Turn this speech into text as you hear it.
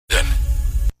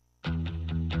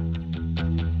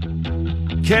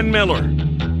Ken Miller,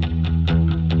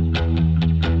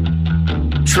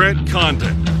 Trent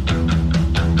Condon,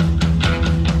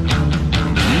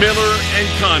 Miller and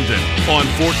Condon on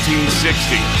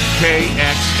 1460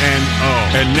 KXNO.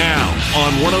 And now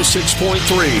on 106.3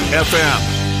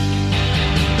 FM.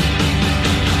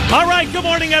 All right, good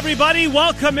morning, everybody.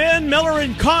 Welcome in. Miller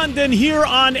and Condon here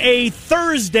on a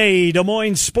Thursday. Des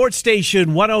Moines Sports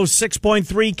Station,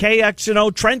 106.3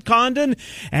 KXNO. Trent Condon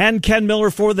and Ken Miller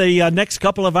for the next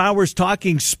couple of hours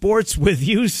talking sports with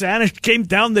you. Santa came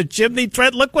down the chimney.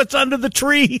 Trent, look what's under the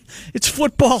tree. It's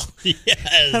football.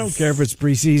 Yes. I don't care if it's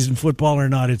preseason football or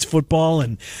not. It's football,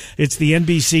 and it's the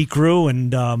NBC crew,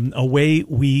 and away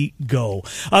we go.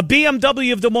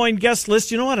 BMW of Des Moines guest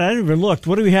list. You know what? I haven't even looked.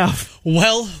 What do we have?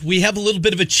 Well, we have a little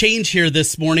bit of a change here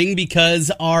this morning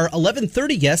because our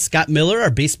 11:30 guest, Scott Miller,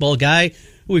 our baseball guy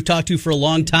who we've talked to for a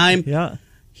long time,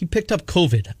 he picked up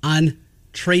COVID on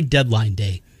trade deadline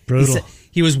day. Brutal.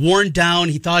 He was worn down.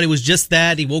 He thought it was just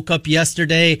that. He woke up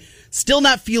yesterday, still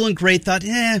not feeling great, thought,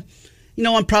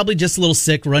 I'm probably just a little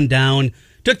sick, run down.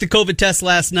 Took the COVID test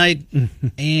last night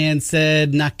and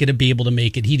said not going to be able to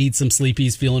make it. He needs some sleep.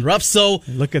 He's feeling rough. So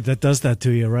look at that, does that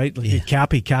to you, right? Like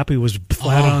Cappy was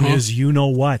flat on his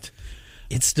you-know-what.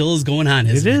 It still is going on,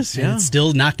 isn't it? It is, yeah. And it's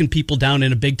still knocking people down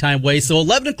in a big-time way. So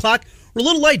 11 o'clock, we're a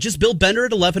little late. Just Bill Bender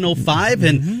at 11:05,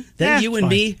 and then you and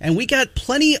me. And we got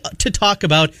plenty to talk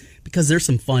about because there's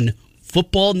some fun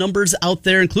football numbers out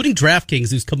there, including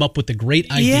DraftKings, who's come up with a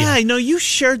great idea. Yeah, I know you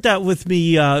shared that with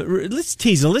me. Let's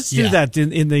tease it. Let's do that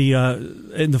in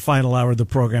the final hour of the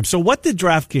program. So, what did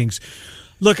DraftKings?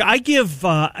 Look, I give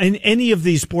any of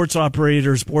these sports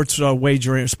operators,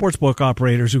 sportsbook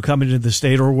operators who come into the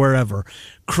state or wherever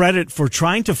credit for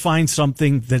trying to find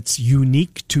something that's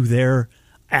unique to their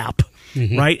app.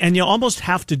 Right, and you almost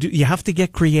have to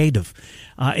get creative.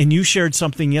 And you shared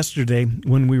something yesterday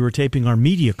when we were taping our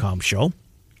MediaCom show,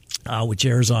 which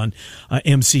airs on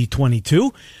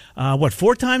MC22.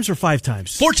 4 times or 5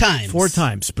 times? 4 times. 4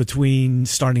 times between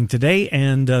starting today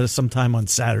and sometime on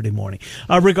Saturday morning.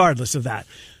 Regardless of that,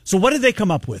 so what did they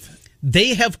come up with?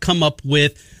 They have come up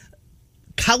with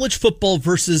college football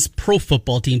versus pro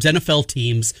football teams, NFL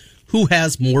teams, who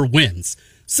has more wins.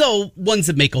 So ones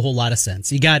that make a whole lot of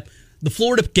sense. You got the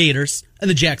Florida Gators and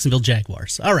the Jacksonville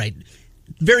Jaguars. All right.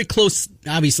 Very close,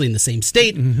 obviously, in the same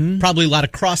state. Probably a lot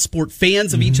of cross-sport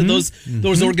fans of each of those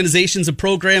organizations and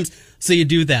programs. So you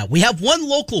do that. We have one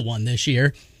local one this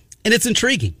year, and it's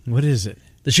intriguing. What is it?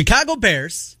 The Chicago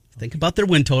Bears. Think about their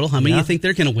win total. How many do you think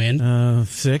they're going to win?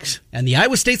 6. And the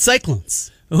Iowa State Cyclones.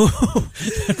 Ooh,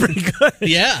 pretty good.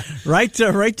 Yeah. Right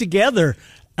together.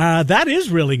 That is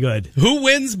really good. Who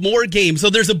wins more games? So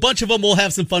there's a bunch of them. We'll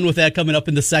have some fun with that coming up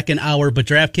in the second hour. But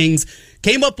DraftKings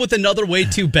came up with another way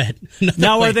to bet.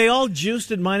 Are they all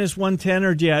juiced at minus 110 or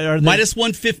are they? Minus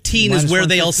 115 is where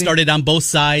they all started on both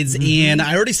sides. And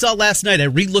I already saw last night. I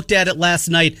re-looked at it last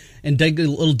night and dug a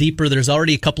little deeper. There's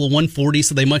already a couple of 140,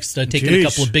 so they must have taken a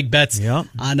couple of big bets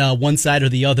on one side or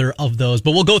the other of those.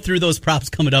 But we'll go through those props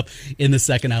coming up in the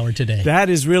second hour today. That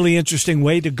is really interesting.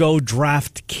 Way to go,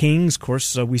 DraftKings. Of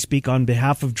course, we speak on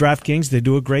behalf of DraftKings. They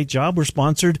do a great job. We're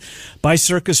sponsored by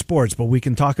Circus Sports, but we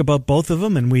can talk about both of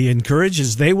them, and we encourage,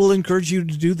 as they will encourage you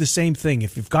to do the same thing.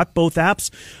 If you've got both apps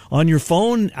on your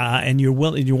phone and you're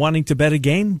wanting to bet a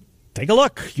game, take a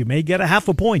look. You may get a half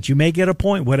a point. You may get a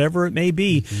point, whatever it may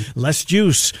be. Less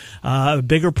juice,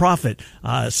 bigger profit.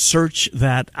 Search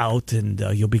that out, and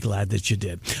you'll be glad that you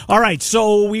did. All right,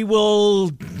 so we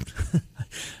will...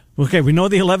 Okay, we know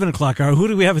the 11 o'clock hour. Who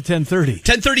do we have at 10:30?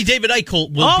 10:30, David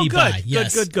Eicholt will be by.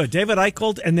 Yes. Good. David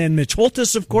Eicholt, and then Mitch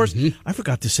Holtis, of course. I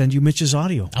forgot to send you Mitch's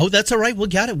audio. Oh, that's all right. We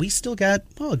got it. We still got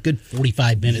a good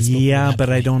 45 minutes. Yeah, but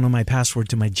I don't know my password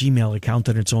to my Gmail account,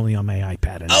 and it's only on my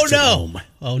iPad. And it's at home.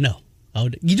 Oh, no. Oh,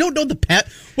 you don't know the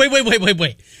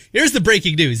Wait. Here's the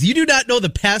breaking news. You do not know the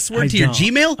password to your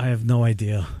Gmail? I have no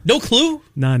idea. No clue?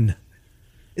 None.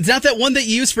 It's not that one that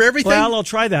you use for everything? Well, I'll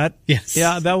try that. Yes.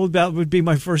 Yeah, that would be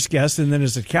my first guess. And then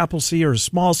is it capital C or a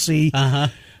small C?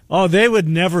 Oh, they would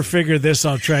never figure this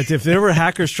out, Trent. If there were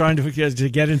hackers trying to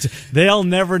get into, they'll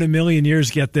never in a million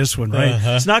years get this one, right?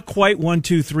 It's not quite 1,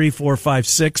 2, 3, 4, 5,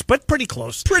 6, but pretty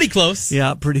close. Pretty close.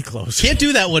 Yeah, pretty close. Can't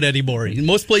do that one anymore.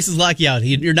 Most places lock you out.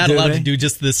 You're not allowed to do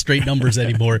just the straight numbers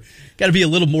anymore. Got to be a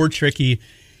little more tricky.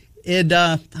 And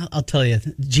I'll tell you,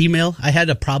 Gmail, I had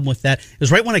a problem with that. It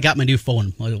was right when I got my new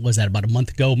phone. What was that, about a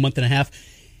month and a half?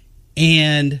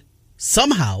 And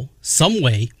somehow, some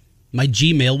way, my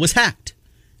Gmail was hacked.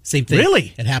 Same thing.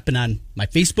 Really? It happened on my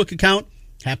Facebook account.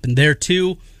 Happened there,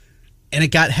 too. and it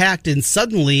got hacked, and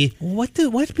suddenly... Why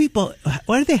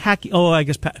are they hacking? Oh, I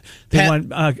guess they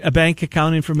want a bank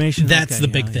account information? That's the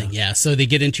big thing, yeah. So they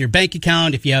get into your bank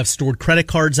account. If you have stored credit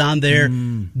cards on there,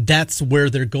 that's where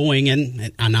they're going.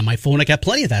 And on my phone, I got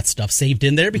plenty of that stuff saved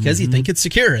in there because you think it's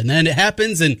secure. And then it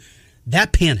happens, and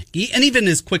that panic, and even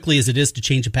as quickly as it is to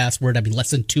change a password, less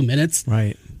than 2 minutes.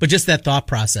 Right. But just that thought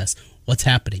process. What's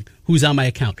happening? Who's on my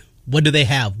account? What do they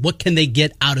have? What can they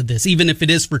get out of this? Even if it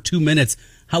is for 2 minutes,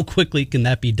 how quickly can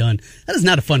that be done? That is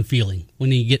not a fun feeling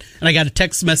when you get, and I got a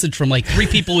text message from like 3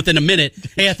 people within a minute.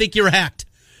 Hey, I think you're hacked.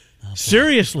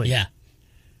 Seriously? Yeah.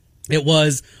 It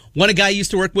was a guy I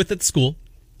used to work with at school,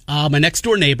 my next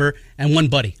door neighbor, and one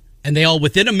buddy. And they all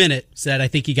within a minute said, I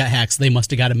think he got hacked. So they must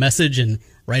have got a message and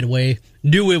right away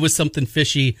knew it was something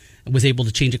fishy and was able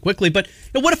to change it quickly. But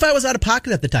what if I was out of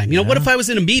pocket at the time? What if I was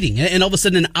in a meeting and all of a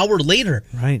sudden an hour later,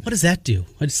 right? What does that do?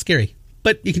 It's scary.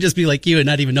 But you can just be like you and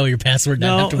not even know your password and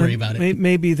not have to worry about it.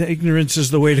 Maybe the ignorance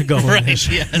is the way to go. Right,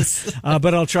 yes.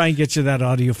 But I'll try and get you that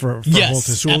audio for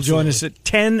Holtis, who will join us at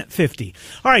 10:50.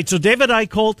 All right, so David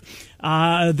Eichholt,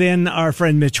 then our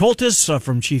friend Mitch Holtis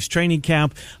from Chiefs Training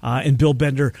Camp, and Bill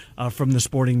Bender from the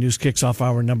Sporting News kicks off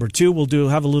hour number 2. We'll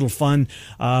have a little fun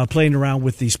playing around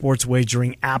with the sports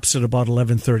wagering apps at about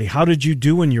 11:30. How did you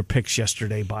do in your picks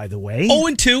yesterday, by the way?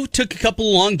 0-2, took a couple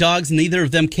of long dogs, neither of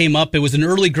them came up. It was an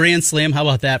early grand slam. How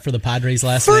about that for the Padres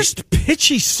last night? First pitch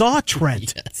he saw,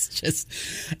 Trent. Yes, just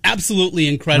absolutely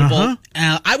incredible.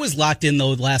 I was locked in,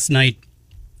 though, last night.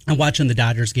 I'm watching the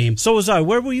Dodgers game. So was I.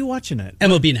 Where were you watching it?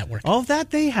 MLB Network. Oh,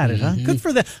 they had it, huh? Good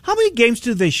for them. How many games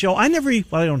do they show? I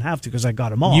don't have to because I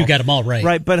got them all. You got them all, right.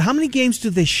 Right, but how many games do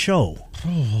they show?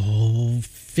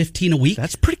 15 a week.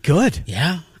 That's pretty good.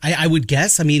 Yeah, I would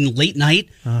guess. Late night,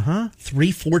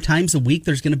 3-4 times a week,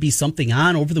 there's going to be something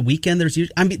on. Over the weekend,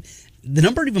 the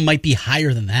number even might be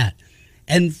higher than that.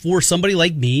 And for somebody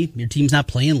like me, your team's not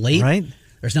playing late. Right.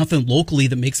 There's nothing locally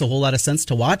that makes a whole lot of sense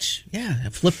to watch. Yeah, I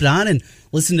flipped it on and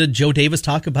listened to Joe Davis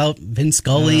talk about Vin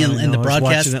Scully and the broadcast.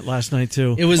 I was watching it last night,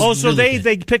 too. It was so really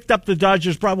they picked up the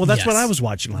Dodgers. Well, that's yes. what I was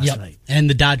watching last night. And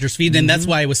the Dodgers feed. And that's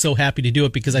why I was so happy to do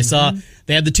it, because I saw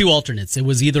they had the 2 alternates. It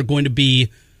was either going to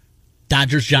be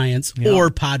Dodgers Giants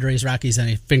or Padres Rockies.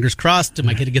 And fingers crossed, am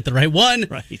I going to get the right one?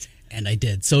 Right. And I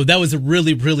did. So that was a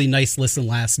really, really nice listen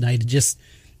last night. Just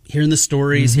hearing the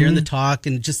stories, hearing the talk,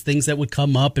 and just things that would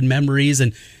come up and memories,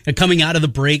 and coming out of the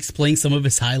breaks, playing some of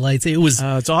his highlights. It was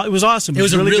awesome. It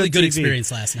was a really good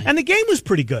experience last night, and the game was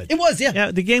pretty good. It was, yeah.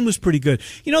 Yeah, the game was pretty good.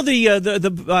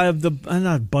 The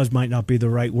buzz might not be the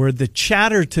right word. The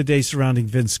chatter today surrounding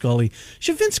Vin Scully.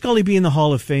 Should Vin Scully be in the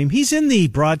Hall of Fame? He's in the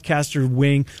broadcaster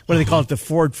wing. What do they call it? The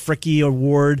Ford Fricke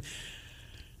Award.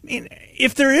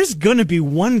 If there is going to be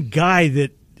one guy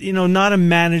that, not a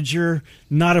manager,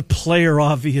 not a player,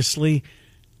 obviously.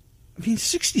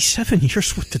 67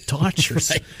 years with the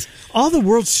Dodgers. Right. All the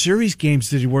World Series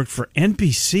games that he worked for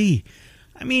NBC.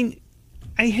 I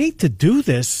hate to do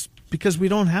this because we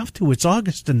don't have to. It's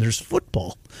August and there's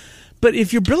football. But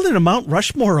if you're building a Mount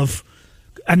Rushmore of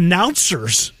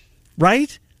announcers,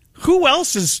 right? Who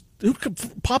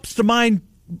pops to mind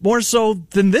more so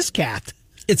than this cat?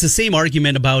 It's the same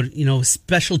argument about,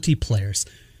 specialty players.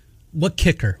 What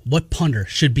kicker, what punter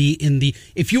should be in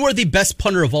if you are the best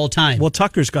punter of all time. Well,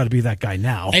 Tucker's got to be that guy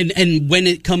now. And when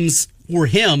it comes for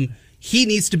him, he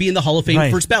needs to be in the Hall of Fame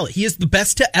first ballot. He is the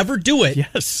best to ever do it.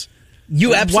 Yes.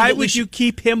 You absolutely. Why would you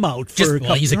keep him out for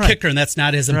he's a kicker, and that's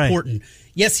not as important.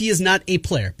 Yes, he is not a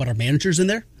player, but are managers in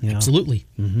there? Yeah. Absolutely.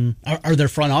 Mm-hmm. Are there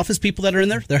front office people that are in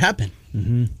there? There have been.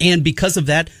 Mm-hmm. And because of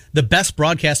that, the best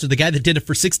broadcaster, the guy that did it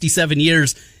for 67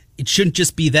 years, it shouldn't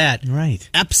just be that. Right.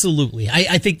 Absolutely.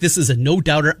 I think this is a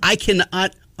no-doubter. I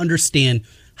cannot understand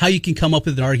how you can come up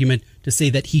with an argument to say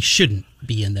that he shouldn't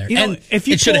be in there.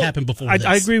 It should have happened before this.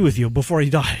 I agree with you, before he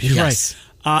died. Yes.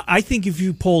 Right. I think if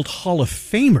you polled Hall of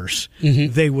Famers,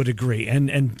 they would agree.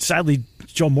 And sadly,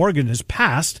 Joe Morgan has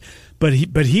passed, but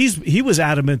he was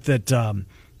adamant that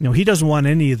he doesn't want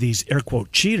any of these air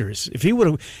quote cheaters. If he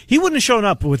wouldn't have shown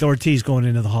up with Ortiz going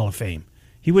into the Hall of Fame.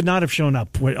 He would not have shown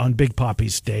up on Big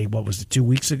Papi's day. What was it, 2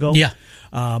 weeks ago? Yeah.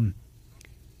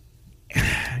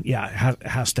 It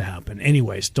has to happen.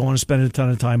 Anyways, don't want to spend a ton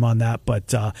of time on that,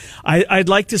 but I'd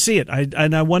like to see it.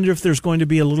 And I wonder if there's going to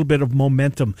be a little bit of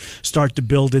momentum start to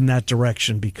build in that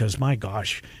direction, because, my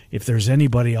gosh, if there's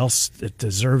anybody else that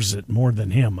deserves it more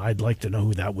than him, I'd like to know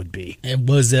who that would be. It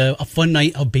was a fun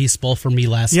night of baseball for me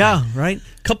last night. Yeah, right.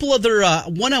 Couple other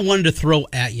one I wanted to throw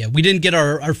at you. We didn't get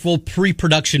our full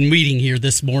pre-production meeting here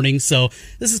this morning, so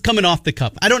this is coming off the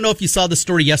cup. I don't know if you saw the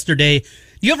story yesterday.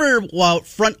 Do you ever,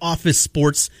 front office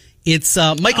sports, It's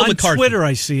Michael On McCarthy. Twitter,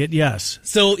 I see it, yes.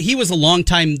 So he was a long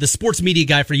time the sports media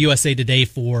guy for USA Today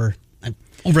for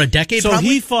over a decade, So probably.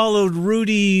 he followed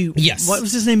Rudy. Yes. What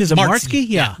was his name? Is it Martzke?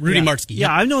 Yeah, Rudy Martzke.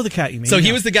 Yeah, I know the cat you mean. So he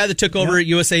yeah. was the guy that took over at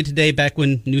USA Today back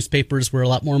when newspapers were a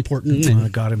lot more important. Oh,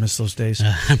 God, I miss those days.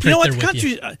 I'm you know right what? The there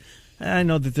with country. I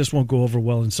know that this won't go over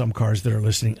well in some cars that are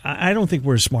listening. I don't think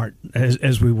we're as smart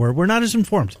as we were. We're not as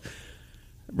informed,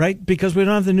 right? Because we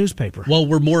don't have the newspaper. Well,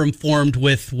 we're more informed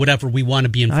with whatever we want to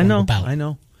be informed about. I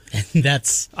know. And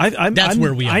that's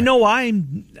where we are. I know I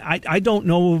don't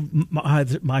know,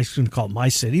 I shouldn't call it my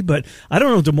city, but I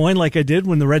don't know Des Moines like I did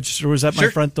when the Register was at my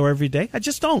front door every day. I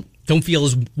just don't. Don't feel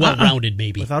as well-rounded,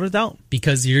 maybe. Without a doubt.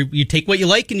 Because you take what you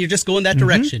like and you just go in that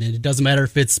direction. And it doesn't matter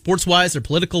if it's sports-wise or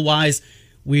political-wise.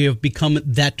 We have become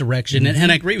that direction.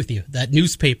 And I agree with you. That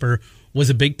newspaper was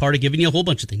a big part of giving you a whole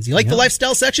bunch of things. You like the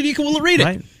lifestyle section, you can read it.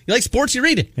 Right. You like sports, you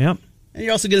read it. Yep. And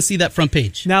you're also going to see that front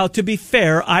page. Now, to be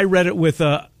fair, I read it with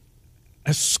a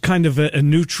kind of a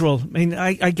neutral. I mean,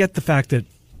 I get the fact that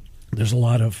there's a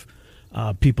lot of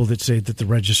people that say that the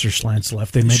Register slants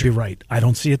left. They may be right. I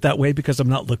don't see it that way because I'm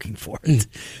not looking for it.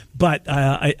 But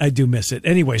I do miss it.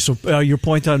 Anyway, so your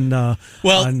point on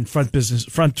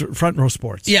front row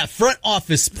sports. Yeah, front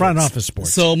office sports. Front office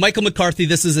sports. So Michael McCarthy,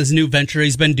 this is his new venture.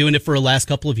 He's been doing it for the last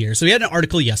couple of years. So he had an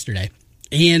article yesterday,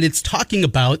 and it's talking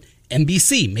about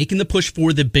NBC making the push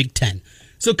for the Big Ten.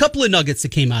 So a couple of nuggets that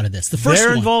came out of this. The first They're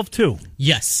one, involved too.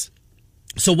 Yes.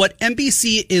 So what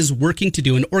NBC is working to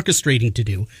do and orchestrating to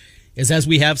do is, as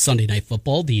we have Sunday Night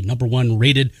Football, the number one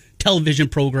rated television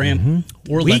program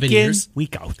for 11 week years. in,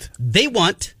 week out. They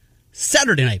want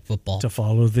Saturday Night Football To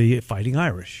follow the Fighting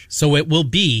Irish. So it will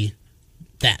be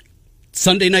that.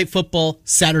 Sunday Night Football,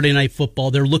 Saturday Night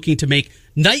Football. They're looking to make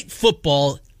night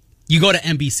football, you go to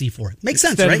NBC for it. Makes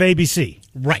sense, Instead right? of ABC.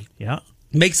 Right. Yeah.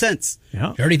 Makes sense.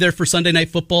 Yeah. You're already there for Sunday Night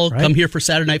Football. Right. Come here for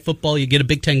Saturday Night Football. You get a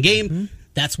Big Ten game.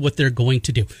 That's what they're going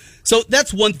to do. So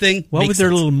that's one thing. What would Makes their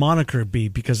sense. little moniker be?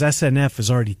 Because SNF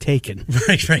is already taken.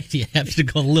 Right. You have to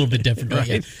go a little bit different. Right.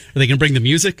 Are they going to bring the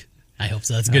music? I hope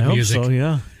so. That's good I hope music. so,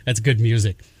 yeah. That's good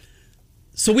music.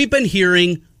 So we've been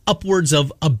hearing upwards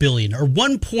of $1 billion or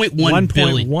 1.1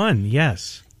 billion. 1.1,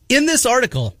 yes. In this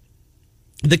article,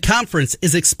 the conference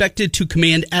is expected to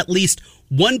command at least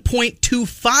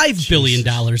 $1.25 billion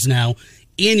now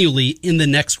annually in the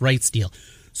next rights deal.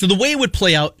 So the way it would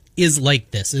play out is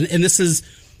like this, and this is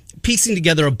piecing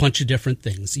together a bunch of different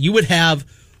things. You would have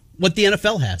what the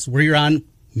NFL has, where you're on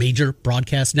major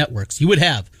broadcast networks. You would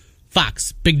have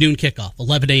Fox, Big Noon Kickoff,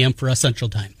 11 a.m. for us Central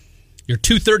Time. Your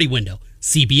 2:30 window,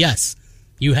 CBS.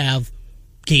 You have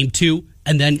Game 2,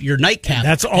 and then your nightcap. And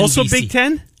that's also NBC. Big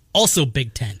Ten? Also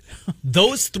Big Ten.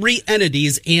 Those three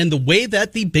entities, and the way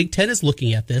that the Big Ten is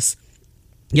looking at this,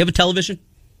 you have a television,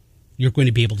 you're going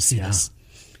to be able to see this.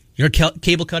 You're a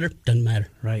cable cutter, doesn't matter.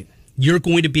 Right. You're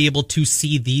going to be able to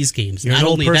see these games. You're Not an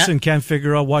old only person that, can't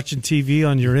figure out watching TV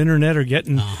on your internet or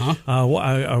getting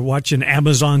watching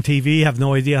Amazon TV. Have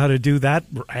no idea how to do that.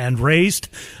 And raised.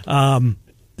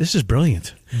 This is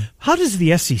brilliant. How does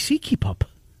the SEC keep up?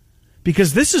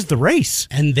 Because this is the race.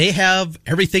 and they have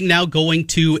everything now going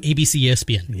to ABC,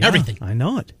 ESPN. Yeah, Everything. I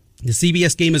know it. The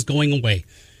CBS game is going away.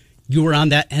 You are on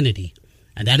that entity,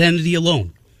 and that entity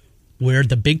alone, where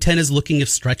the Big Ten is looking at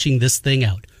stretching this thing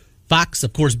out. Fox,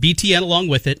 of course, BTN along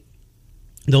with it.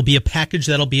 There'll be a package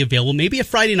that'll be available, maybe a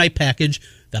Friday night package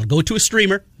that'll go to a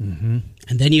streamer. Mm-hmm.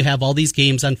 And then you have all these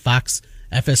games on Fox,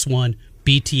 FS1,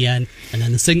 BTN, and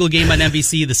then the single game on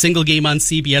NBC, the single game on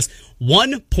CBS.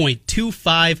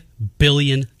 $1.25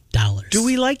 billion. Do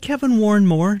we like Kevin Warren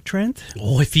more, Trent?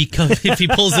 Oh, if he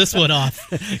pulls this one off.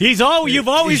 You've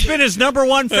always been his number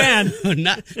one fan.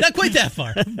 not quite that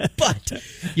far. But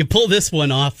you pull this one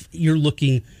off, you're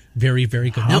looking very,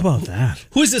 very good. How about that?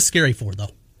 Who is this scary for,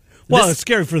 though? Well, it's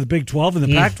scary for the Big 12 and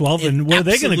the Pac-12, and where are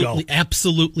they going to go?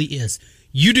 Absolutely is.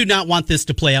 You do not want this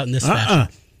to play out in this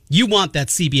fashion. You want that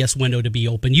CBS window to be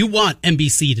open. You want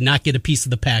NBC to not get a piece of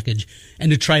the package and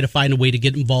to try to find a way to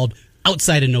get involved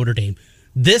outside of Notre Dame.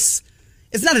 This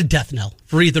is not a death knell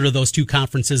for either of those two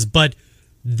conferences, but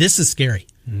this is scary.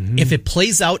 Mm-hmm. If it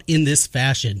plays out in this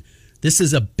fashion, this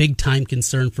is a big-time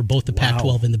concern for both the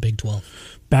Pac-12 and the Big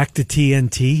 12. Back to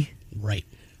TNT. Right.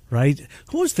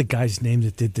 Who was the guy's name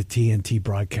that did the TNT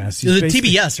broadcast? The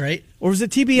TBS, right? Or was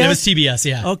it TBS? Yeah, it was TBS,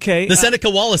 yeah. Okay. The Seneca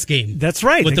Wallace game. That's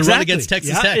right. With the run against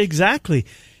Texas Tech. Exactly.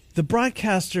 The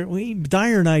broadcaster,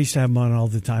 Dyer and I used to have him on all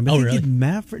the time. I think really? He did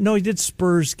Maverick. No, he did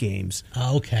Spurs games.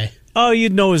 Oh, okay. Oh,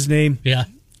 you'd know his name. Yeah.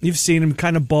 You've seen him,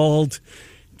 kind of bald.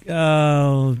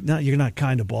 No, you're not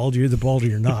kind of bald. You're the bald or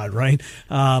you're not, right?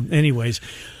 Anyways,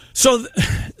 so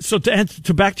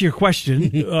to back to your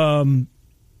question,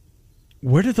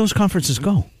 where did those conferences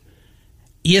go?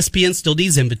 ESPN still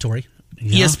needs inventory.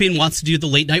 Yeah. ESPN wants to do the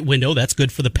late night window. That's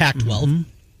good for the Pac-12. Mm-hmm.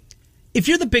 If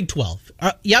you're the Big 12,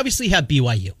 you obviously have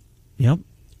BYU. Yep.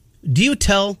 Do you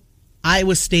tell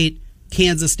Iowa State,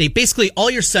 Kansas State, basically all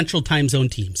your central time zone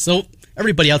teams, so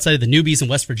everybody outside of the newbies in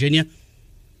West Virginia,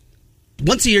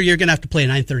 once a year you're going to have to play a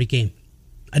 9:30 game,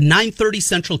 a 9:30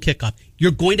 central kickoff.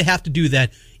 You're going to have to do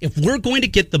that. If we're going to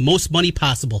get the most money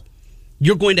possible,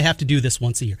 you're going to have to do this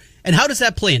once a year. And how does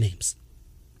that play in Ames?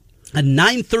 A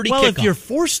 9:30 kickoff. Well, if you're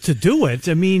forced to do it,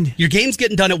 I mean, your game's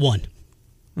getting done at 1.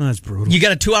 That's brutal. You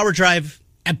got a 2-hour drive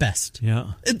at best.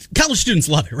 Yeah. College students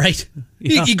love it, right?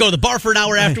 Yeah. You go to the bar for an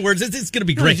hour afterwards. It's going to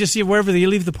be great. You just see wherever you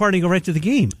leave the party, go right to the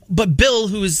game. But Bill,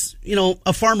 who's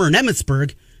a farmer in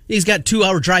Emmitsburg, he's got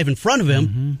 2-hour drive in front of him.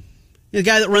 Mm-hmm. The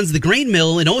guy that runs the grain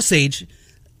mill in Osage,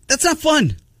 that's not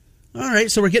fun. All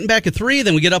right, so we're getting back at 3,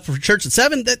 then we get up for church at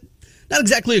 7. That not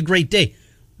exactly a great day.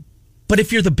 But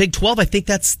if you're the Big 12, I think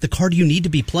that's the card you need to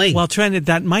be playing. Well, Trent,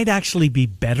 that might actually be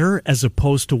better as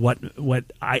opposed to what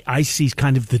I see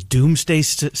kind of the doomsday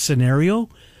scenario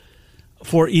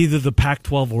for either the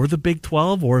Pac-12 or the Big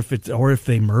 12, or if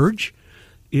they merge,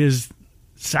 is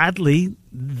sadly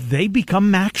they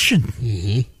become action.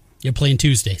 Mm-hmm. You're playing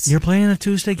Tuesdays. You're playing a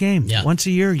Tuesday game. Yeah. Once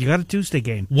a year, you got a Tuesday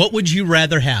game. What would you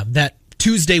rather have, that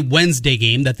Tuesday-Wednesday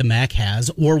game that the MAC has,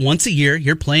 or once a year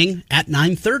you're playing at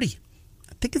 9:30?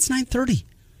 I think it's 9:30.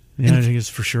 Yeah, I think it's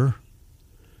for sure.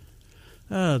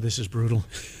 Oh, this is brutal.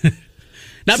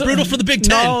 Not brutal for the Big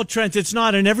Ten. No, Trent, it's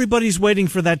not. And everybody's waiting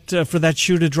for that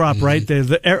shoe to drop, right?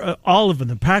 All of them,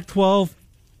 the Pac-12.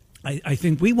 I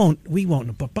think we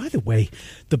won't. But by the way,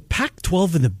 the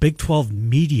Pac-12 and the Big 12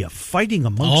 media fighting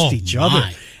amongst each other,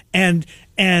 and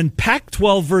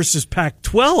Pac-12 versus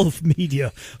Pac-12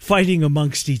 media fighting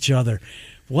amongst each other.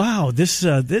 Wow, this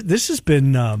has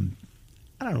been.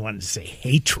 I don't want to say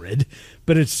hatred,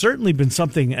 but it's certainly been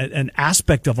something, an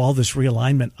aspect of all this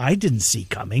realignment I didn't see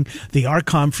coming. Our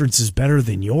conference is better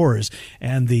than yours,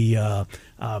 and the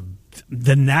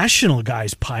national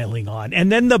guys piling on.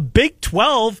 And then the Big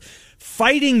 12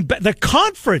 fighting, the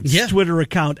conference Twitter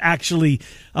account actually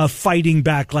fighting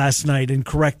back last night and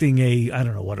correcting I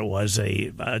don't know what it was,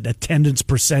 an attendance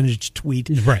percentage tweet.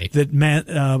 Right.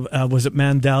 That was it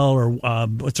Mandel or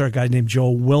what's our guy named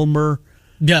Joe Wilmer?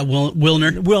 Yeah,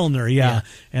 Wilner, yeah.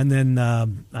 And then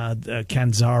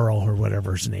Canzaro or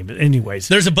whatever his name is. Anyways.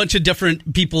 There's a bunch of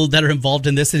different people that are involved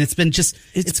in this, and it's been just...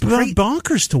 It's great.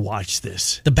 Bonkers to watch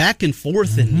this. The back and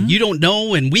forth, and you don't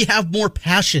know, and we have more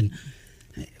passion.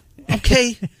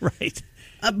 Okay. Right.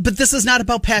 But this is not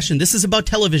about passion. This is about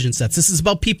television sets. This is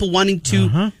about people wanting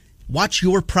to watch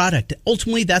your product.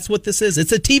 Ultimately, that's what this is.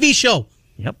 It's a TV show.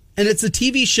 Yep. And it's a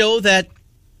TV show that,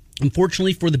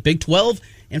 unfortunately, for the Big 12...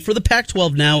 and for the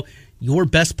Pac-12 now, your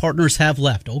best partners have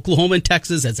left. Oklahoma and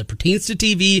Texas, as it pertains to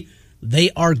TV, they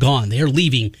are gone. They are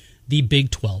leaving the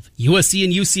Big 12. USC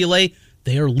and UCLA,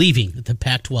 they are leaving the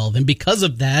Pac-12. And because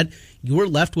of that, you are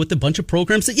left with a bunch of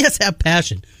programs that, yes, have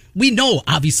passion. We know,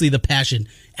 obviously, the passion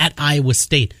at Iowa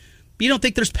State. But you don't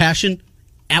think there's passion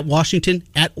at Washington,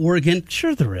 at Oregon?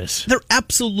 Sure there is. There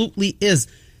absolutely is.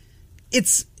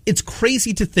 It's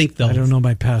crazy to think, though. I don't know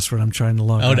my password. I'm trying to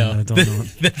log on. No. I don't know.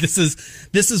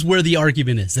 This is where the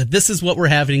argument is, that this is what we're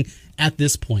having at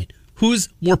this point. Who's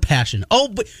more passionate?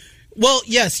 Well,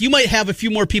 yes, you might have a few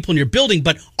more people in your building,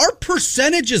 but our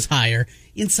percentage is higher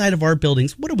inside of our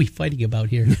buildings. What are we fighting about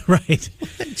here? Right.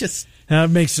 Just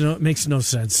makes no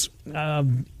sense.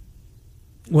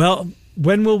 Well,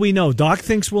 when will we know? Doc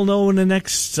thinks we'll know in the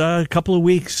next couple of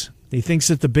weeks. He thinks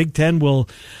that the Big Ten will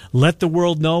let the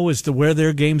world know as to where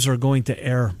their games are going to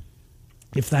air.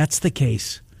 If that's the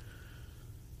case,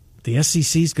 the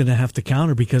SEC is going to have to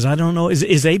counter, because I don't know. Is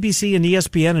ABC and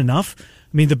ESPN enough? I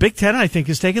mean, the Big Ten, I think,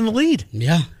 is taking the lead.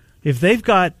 Yeah. If they've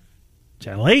got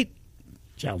Channel 8,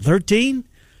 Channel 13,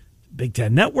 Big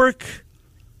Ten Network.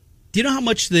 Do you know how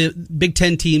much the Big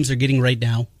Ten teams are getting right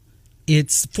now?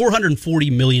 It's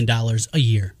 $440 million a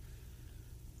year.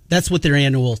 That's what their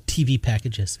annual TV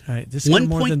package is. All right, this is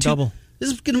more than double.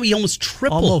 This is going to be almost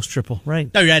triple. Almost triple,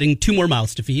 right. Now you're adding 2 more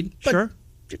mouths to feed. Sure.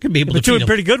 You're going to be able to feed them.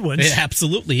 Pretty good ones. Yeah,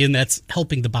 absolutely, and that's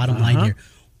helping the bottom line here.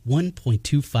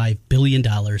 $1.25 billion.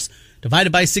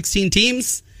 Divided by 16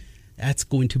 teams, that's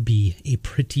going to be a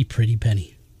pretty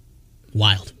penny.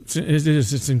 Wild. It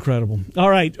is. It's incredible. All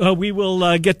right. We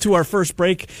will get to our first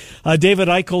break. David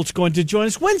Eicholt's going to join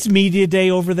us. When's Media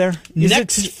Day over there?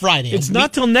 Next Friday. It's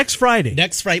not till next Friday.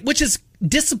 Next Friday, which is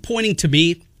disappointing to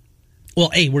me.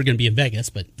 Well, A, we're going to be in Vegas,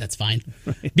 but that's fine.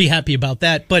 Right. Be happy about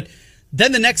that. But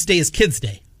then the next day is Kids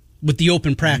Day with the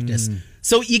open practice.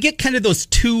 So you get kind of those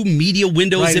 2 media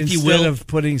windows, if you will.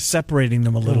 Instead of separating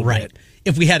them a little bit.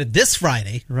 if we had it this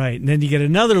Friday. Right, and then you get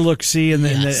another look-see, and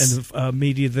then Yes. the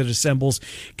media that assembles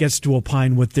gets to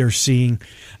opine what they're seeing.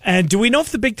 And do we know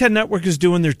if the Big Ten Network is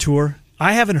doing their tour?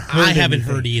 I haven't heard. I haven't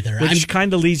anything, heard either. which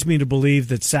kind of leads me to believe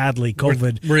that sadly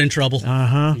COVID We're in trouble.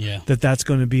 Yeah. That's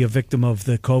going to be a victim of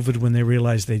the COVID when they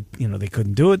realize they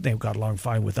couldn't do it. They've got along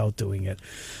fine without doing it.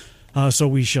 So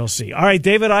we shall see. All right,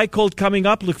 David Eicholt coming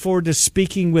up. Look forward to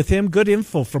speaking with him. Good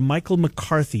info from Michael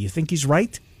McCarthy. You think he's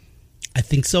right? I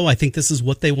think so. I think this is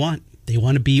what they want. They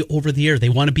want to be over the air. They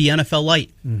want to be NFL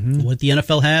light. What the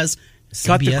NFL has.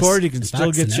 Cut the CBS, cord. You can still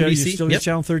Fox, get and you NBC. still get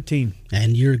Channel 13.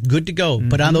 And you're good to go.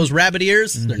 Put on those rabbit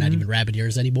ears. They're not even rabbit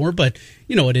ears anymore, but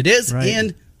you know what it is. Right.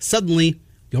 And suddenly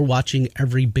you're watching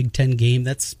every Big Ten game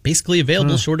that's basically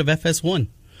available short of FS1.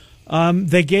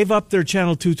 They gave up their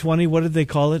Channel 220. What did they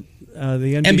call it?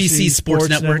 The NBC Sports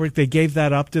Network. They gave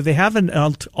that up. Do they have an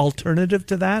alternative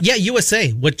to that? Yeah,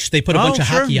 USA, which they put a bunch of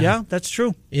hockey on. Yeah, that's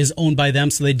true. Is owned by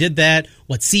them. So they did that.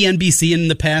 CNBC in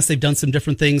the past, they've done some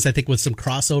different things, I think, with some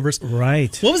crossovers.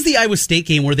 Right. What was the Iowa State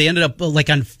game where they ended up like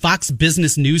on Fox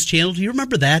Business News Channel? Do you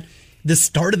remember that? The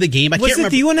start of the game? Was it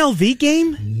the UNLV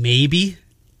game? Maybe.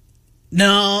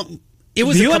 No. It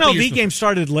was the a couple UNLV years game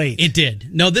started late. It did.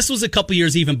 No, this was a couple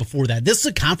years even before that. This is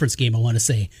a conference game, I want to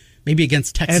say. Maybe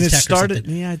against Texas and it Tech started. or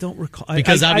something. Yeah, I don't recall.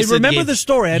 Because I obviously remember the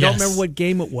story. I don't Yes. remember what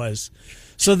game it was.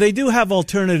 So they do have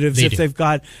alternatives They if do. they've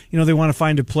got, they want to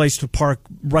find a place to park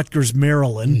Rutgers,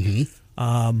 Maryland,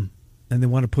 and they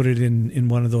want to put it in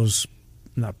one of those,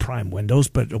 not prime windows,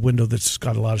 but a window that's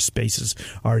got a lot of spaces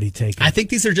already taken. I think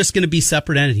these are just going to be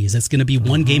separate entities. It's going to be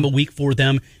one game a week for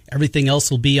them. Everything else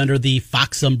will be under the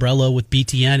Fox umbrella with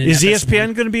BTN. And Is FS1.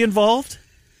 ESPN going to be involved?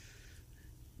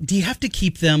 Do you have to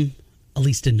keep them at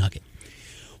least a nugget?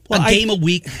 Well, a game a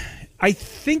week? I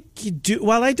think you do.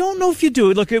 Well, I don't know if you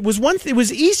do. Look, it was it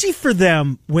was easy for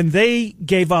them when they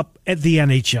gave up at the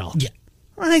NHL. Yeah.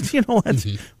 Right? You know what?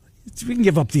 We can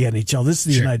give up the NHL. This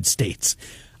is the United States.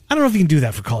 I don't know if you can do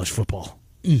that for college football.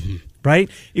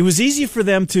 Right? It was easy for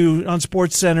them to, on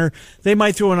SportsCenter, they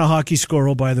might throw in a hockey score,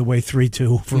 oh, by the way,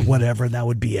 3-2 for whatever, and that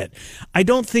would be it. I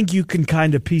don't think you can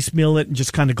kind of piecemeal it and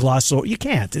just kind of gloss over. You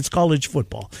can't. It's college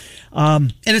football.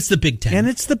 And it's the Big Ten. And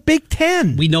it's the Big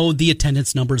Ten. We know the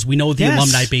attendance numbers. We know the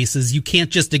alumni bases. You can't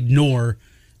just ignore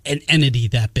an entity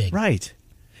that big. Right.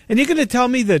 And you're going to tell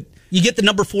me that You get the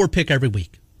number 4 pick every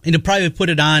week. And you'll probably put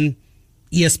it on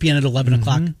ESPN at 11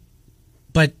 o'clock.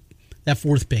 But that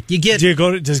 4th pick.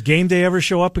 does game day ever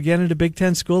show up again at a Big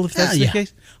Ten school if that's the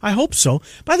case? I hope so.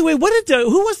 By the way,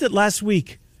 who was it last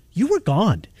week? You were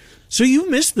gone. So you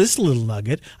missed this little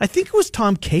nugget. I think it was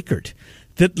Tom Kakert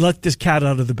that let this cat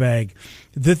out of the bag.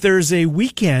 That there's a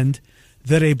weekend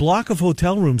that a block of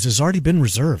hotel rooms has already been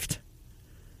reserved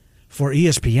for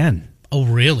ESPN. Oh,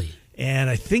 really? And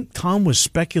I think Tom was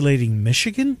speculating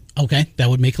Michigan. Okay, that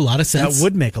would make a lot of sense. That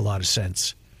would make a lot of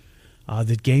sense.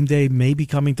 That game day may be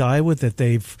coming to Iowa, that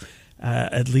they've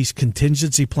at least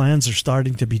contingency plans are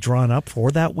starting to be drawn up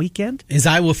for that weekend. Is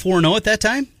Iowa 4-0 at that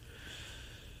time?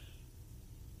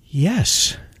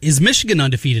 Yes. Is Michigan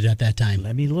undefeated at that time?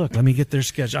 Let me look. Let me get their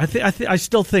schedule. I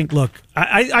still think, look,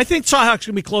 I think Cyhawks going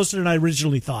to be closer than I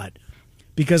originally thought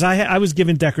because I was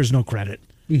giving Deckers no credit.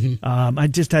 I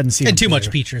just hadn't seen And him too much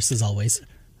play. Petrus, as always.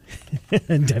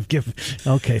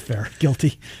 Okay, fair.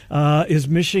 Guilty. Is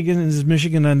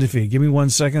Michigan undefeated? Give me 1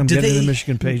 second. I'm getting to the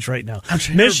Michigan page right now.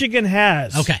 Michigan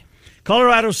has. Okay.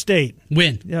 Colorado State.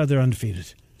 Win. Yeah, they're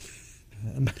undefeated.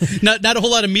 Not a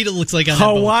whole lot of meat, it looks like, on that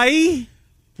boat. Hawaii.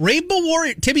 Rainbow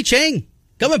Warrior. Timmy Chang.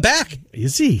 Coming back.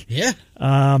 Is he? Yeah.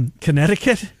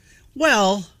 Connecticut.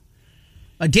 Well,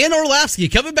 Dan Orlovsky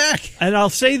coming back. And I'll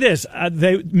say this.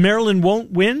 Maryland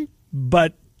won't win,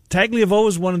 but Tagliavolo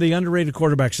is one of the underrated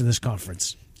quarterbacks in this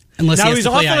conference. Unless now, he has he's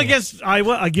to play awful Iowa. against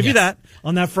Iowa. I'll give you that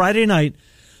on that Friday night.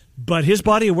 But his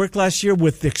body of work last year,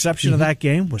 with the exception of that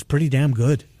game, was pretty damn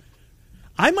good.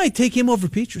 I might take him over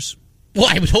Petrus. Well,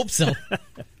 I would hope so.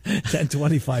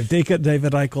 10:25.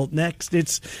 David Eicholt next.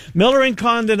 It's Miller and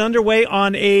Condon underway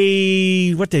on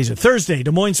a, what day is it? Thursday,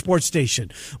 Des Moines Sports Station,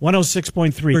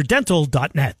 106.3 or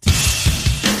dental.net.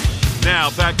 Now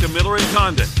back to Miller and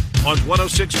Condon on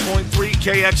 106.3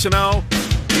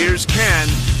 KXNO. Here's Ken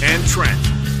and Trent.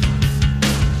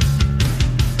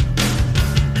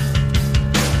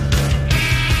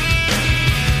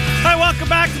 Hi, welcome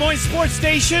back to Des Moines Sports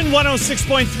Station,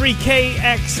 106.3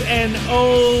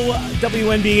 KXNO.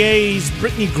 WNBA's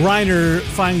Brittany Griner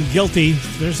found guilty.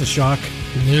 There's a shock.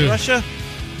 Yeah. Russia?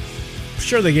 I'm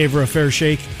sure they gave her a fair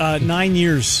shake. 9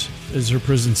 years is her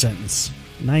prison sentence.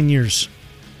 9 years.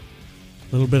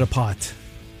 A little bit of pot.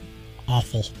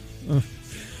 Awful.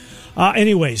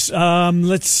 Anyways,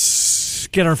 let's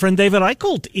get our friend David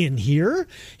Eichholt in here.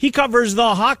 He covers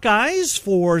the Hawkeyes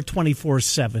for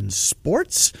 24/7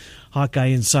 Sports,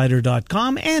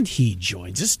 HawkeyeInsider.com, and he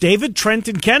joins us. David, Trent,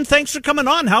 and Ken, thanks for coming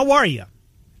on. How are you?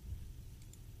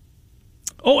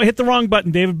 Oh, I hit the wrong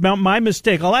button, David. My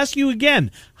mistake. I'll ask you again.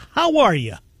 How are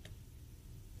you?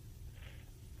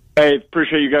 Hey,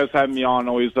 appreciate you guys having me on.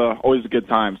 Always a good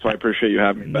time. So I appreciate you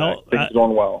having me back. Things are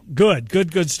going well.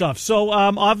 Good stuff. So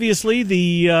obviously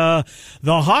the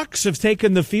Hawks have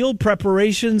taken the field.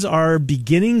 Preparations are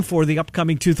beginning for the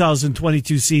upcoming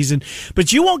 2022 season.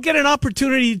 But you won't get an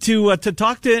opportunity to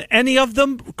talk to any of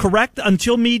them, correct?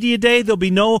 Until media day, there'll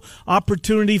be no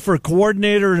opportunity for a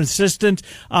coordinator and assistant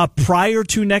prior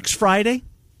to next Friday.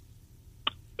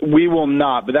 We will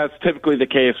not, but that's typically the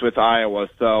case with Iowa.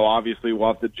 So obviously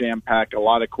we'll have to jam-pack a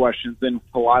lot of questions in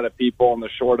a lot of people in a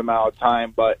short amount of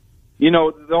time. But, as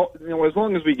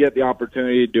long as we get the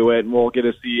opportunity to do it, and we'll get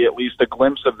to see at least a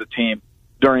glimpse of the team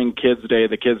during Kids Day,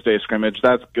 the Kids Day scrimmage,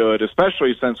 that's good,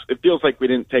 especially since it feels like we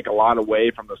didn't take a lot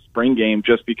away from the spring game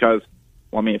just because,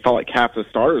 it felt like half the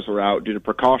starters were out due to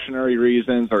precautionary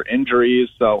reasons or injuries.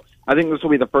 So I think this will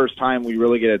be the first time we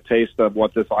really get a taste of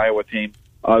what this Iowa team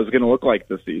is going to look like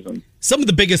this season. Some of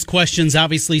the biggest questions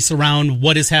obviously surround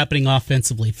what is happening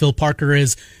offensively. Phil Parker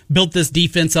has built this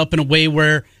defense up in a way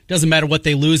where it doesn't matter what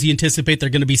they lose, you anticipate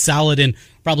they're going to be solid and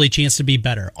probably a chance to be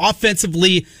better.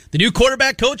 Offensively, the new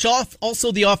quarterback coach,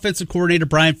 also the offensive coordinator,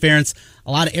 Brian Ferentz,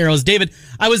 a lot of arrows. David,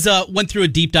 I went through a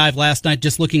deep dive last night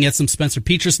just looking at some Spencer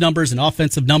Petras numbers and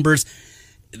offensive numbers.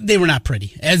 They were not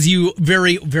pretty, as you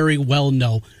very, very well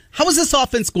know. How is this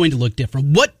offense going to look different?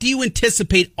 What do you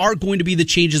anticipate are going to be the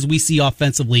changes we see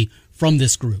offensively from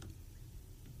this group?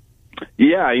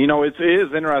 Yeah, it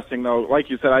is interesting, though. Like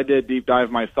you said, I did deep dive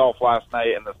myself last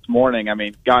night and this morning.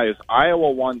 Guys,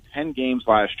 Iowa won 10 games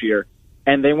last year,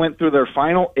 and they went through their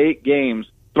final 8 games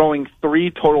throwing 3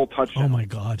 total touchdowns. Oh, my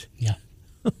God. Yeah.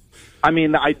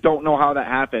 I don't know how that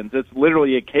happens. It's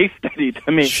literally a case study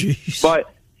to me. Jeez.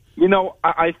 But,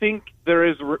 I think there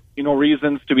is,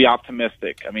 reasons to be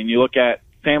optimistic. You look at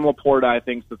Sam Laporta, I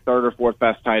think, is the 3rd or 4th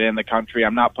best tight end in the country.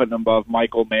 I'm not putting him above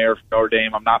Michael Mayer from Notre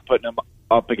Dame. I'm not putting him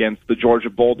up against the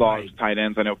Georgia Bulldogs tight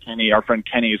ends. I know our friend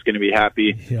Kenny, is going to be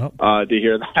happy to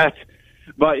hear that.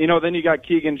 But, then you got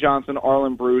Keegan Johnson,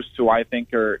 Arlen Bruce, who I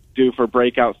think are due for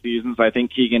breakout seasons. I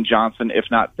think Keegan Johnson, if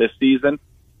not this season,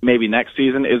 maybe next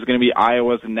season, is going to be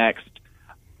Iowa's next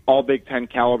all Big Ten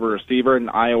caliber receiver, and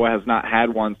Iowa has not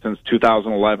had one since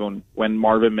 2011 when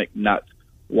Marvin McNutt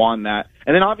won that.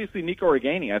 And then obviously Nico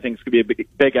Reganey, I think, is going to be a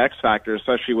big X factor,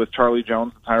 especially with Charlie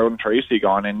Jones and Tyrone Tracy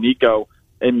gone. And Nico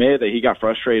admitted that he got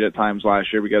frustrated at times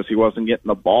last year because he wasn't getting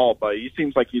the ball, but he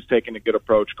seems like he's taking a good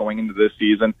approach going into this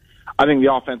season. I think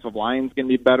the offensive line is going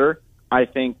to be better. I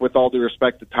think, with all due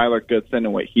respect to Tyler Goodson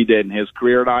and what he did in his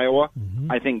career at Iowa,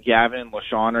 I think Gavin and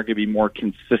LaShawn are going to be more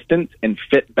consistent and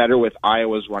fit better with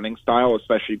Iowa's running style,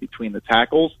 especially between the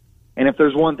tackles. And if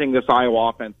there's one thing this Iowa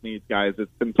offense needs, guys,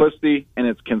 it's simplicity and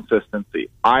it's consistency.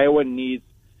 Iowa needs,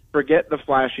 forget the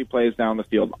flashy plays down the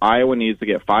field. Iowa needs to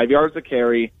get 5 yards of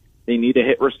carry. They need to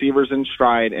hit receivers in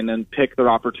stride and then pick their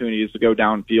opportunities to go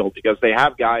downfield because they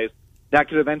have guys that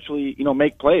could eventually,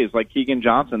 make plays like Keegan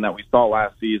Johnson that we saw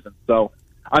last season. So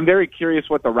I'm very curious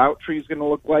what the route tree is going to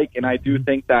look like, and I do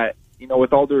think that,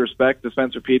 with all due respect to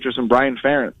Spencer Petras and Brian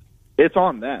Ferentz, it's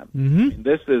on them.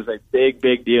 This is a big,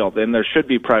 big deal. Then there should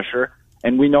be pressure,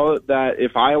 and we know that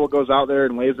if Iowa goes out there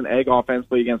and lays an egg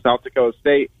offensively against South Dakota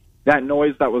State, that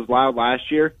noise that was loud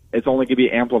last year, it's only going to be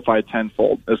amplified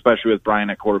tenfold, especially with Brian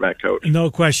at quarterback coach.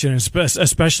 No question,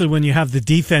 especially when you have the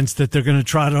defense that they're going to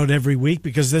trot out every week,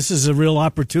 because this is a real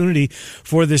opportunity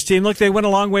for this team. Look, they went a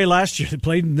long way last year. They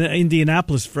played in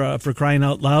Indianapolis for crying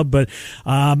out loud, but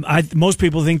most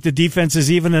people think the defense is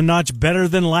even a notch better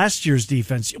than last year's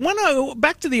defense.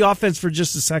 Back to the offense for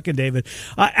just a second, David.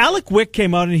 Alec Wick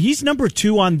came out, and he's number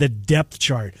 2 on the depth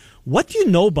chart. What do you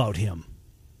know about him?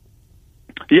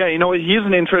 Yeah, he's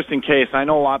an interesting case. I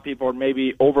know a lot of people are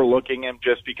maybe overlooking him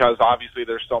just because obviously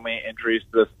there's so many injuries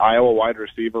to this Iowa wide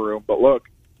receiver room. But look,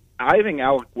 I think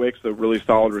Alec Wick's a really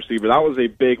solid receiver. That was a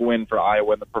big win for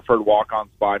Iowa in the preferred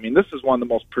walk-on spot. This is one of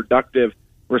the most productive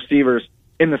receivers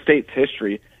in the state's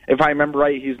history. If I remember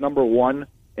right, he's number 1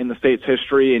 in the state's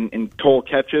history in total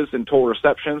catches and total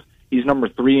receptions. He's number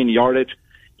 3 in yardage.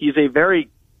 He's a very,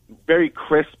 very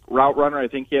crisp route runner. I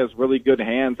think he has really good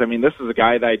hands. This is a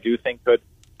guy that I do think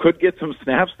could get some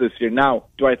snaps this year. Now,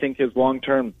 do I think his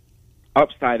long-term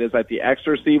upside is at the X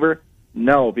receiver?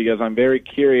 No, because I'm very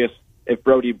curious if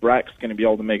Brody Breck's going to be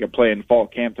able to make a play in fall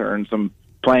camp to earn some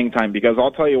playing time. Because I'll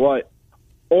tell you what,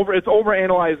 it's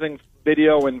overanalyzing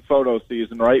video and photo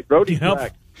season, right? Brody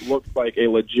Breck looks like a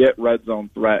legit red zone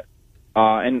threat.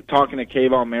 And talking to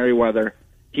Kayvon Merriweather,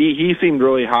 he seemed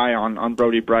really high on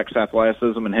Brody Brecht's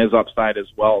athleticism and his upside as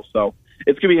well. So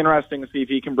it's going to be interesting to see if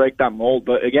he can break that mold.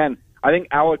 But again, I think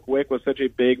Alec Wick was such a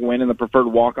big win in the preferred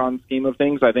walk-on scheme of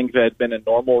things. I think that had been a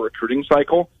normal recruiting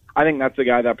cycle. I think that's a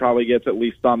guy that probably gets at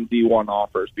least some D1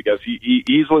 offers because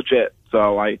he's legit.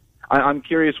 So I'm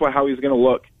curious how he's going to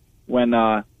look when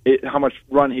how much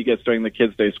run he gets during the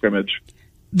Kids Day scrimmage.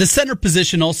 The center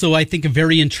position also, I think, a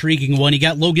very intriguing one. You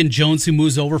got Logan Jones, who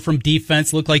moves over from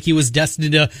defense. Looked like he was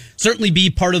destined to certainly be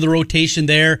part of the rotation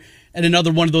there. And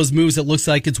another one of those moves that looks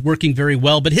like it's working very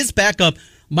well. But his backup,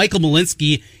 Michael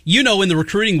Malinsky, in the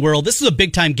recruiting world, this is a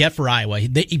big-time get for Iowa.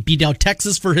 He beat out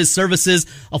Texas for his services,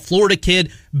 a Florida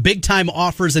kid, big-time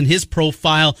offers in his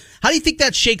profile. How do you think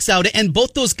that shakes out? And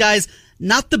both those guys,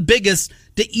 not the biggest,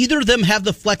 do either of them have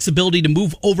the flexibility to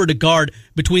move over to guard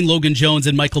between Logan Jones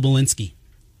and Michael Malinsky?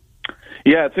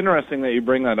 Yeah, it's interesting that you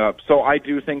bring that up. So I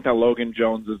do think that Logan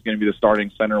Jones is going to be the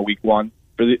starting center week one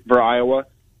for Iowa.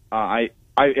 I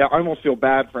almost feel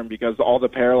bad for him because all the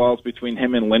parallels between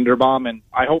him and Linderbaum, and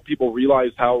I hope people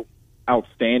realize how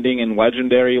outstanding and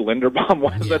legendary Linderbaum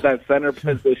was at that center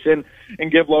position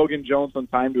and give Logan Jones some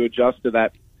time to adjust to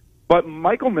that. But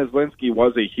Michael Myslinski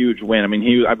was a huge win. I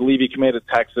mean, I believe he committed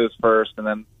to Texas first, and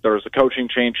then there was a coaching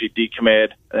change. He decommitted,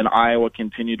 and Iowa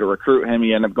continued to recruit him.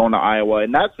 He ended up going to Iowa,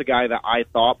 and that's the guy that I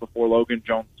thought before Logan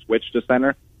Jones switched to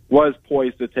center was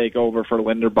poised to take over for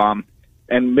Linderbaum.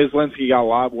 And Myslinski got a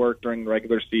lot of work during the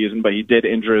regular season, but he did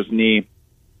injure his knee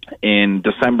in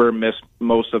December, missed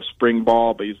most of spring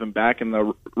ball, but he's been back in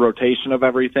the rotation of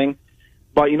everything.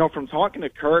 But, from talking to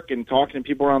Kirk and talking to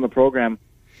people around the program,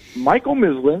 Michael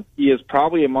Myslinski is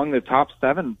probably among the top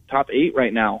 7, top 8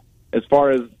 right now as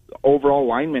far as overall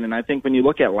linemen. And I think when you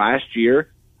look at last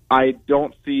year, I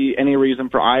don't see any reason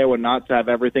for Iowa not to have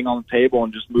everything on the table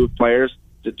and just move players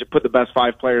to put the best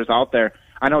 5 players out there.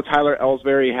 I know Tyler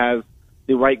Ellsbury has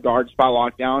the right guard spot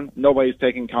locked down. Nobody's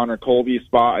taking Connor Colby's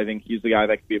spot. I think he's the guy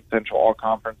that could be a potential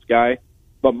all-conference guy.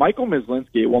 But Michael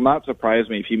Myslinski, it will not surprise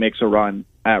me if he makes a run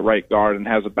at right guard and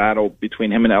has a battle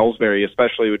between him and Ellsbury,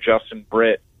 especially with Justin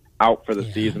Britt out for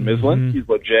the season. Myslinski's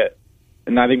legit,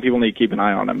 and I think people need to keep an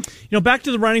eye on him. Back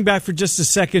to the running back for just a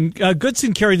second.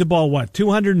 Goodson carried the ball,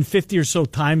 250 or so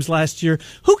times last year.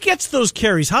 Who gets those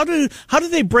carries? How do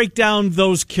they break down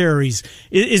those carries?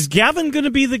 Is Gavin going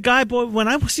to be the guy? Boy, when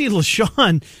I see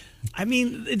LaShawn, I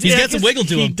mean, he's got some wiggle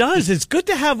to him. He does. It's good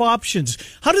to have options.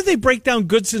 How do they break down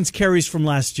Goodson's carries from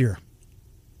last year?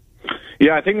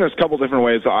 Yeah, I think there's a couple different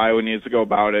ways that Iowa needs to go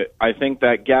about it. I think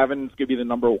that Gavin's going to be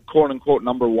the quote-unquote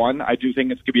number one. I do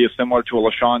think it's going to be similar to a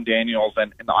LaShawn Daniels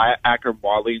and Akram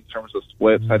Wadley in terms of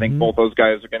splits. I think both those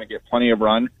guys are going to get plenty of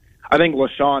run. I think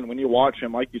LaShawn, when you watch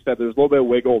him, like you said, there's a little bit of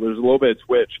wiggle, there's a little bit of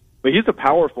twitch, but he's a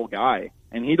powerful guy,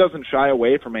 and he doesn't shy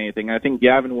away from anything. I think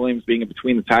Gavin Williams being a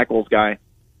between-the-tackles guy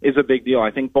is a big deal.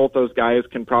 I think both those guys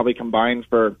can probably combine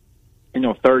for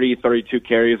 30, 32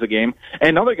 carries a game.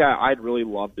 And another guy I'd really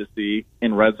love to see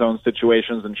in red zone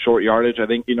situations and short yardage, I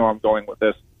think I'm going with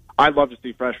this. I'd love to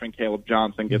see freshman Caleb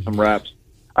Johnson get some reps.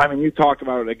 I mean, you talk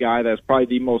about a guy that's probably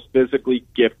the most physically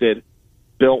gifted,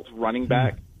 built running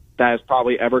back that has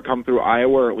probably ever come through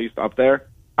Iowa, or at least up there.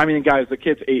 I mean, guys, the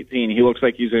kid's 18. He looks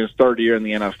like he's in his third year in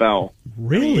the NFL.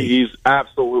 Really? I mean, he's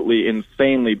absolutely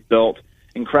insanely built,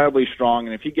 incredibly strong.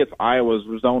 And if he gets Iowa's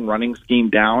zone running scheme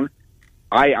down,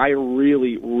 I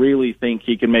really, really think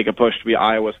he can make a push to be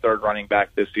Iowa's third running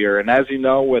back this year. And as you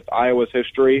know, with Iowa's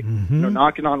history,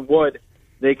 knocking on wood,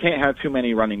 they can't have too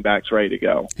many running backs ready to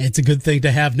go. It's a good thing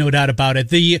to have, no doubt about it.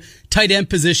 The tight end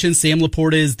position, Sam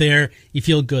Laporta is there. You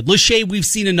feel good. Lachey, we've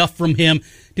seen enough from him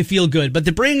to feel good. But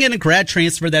to bring in a grad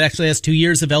transfer that actually has 2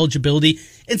 years of eligibility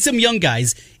and some young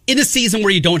guys in a season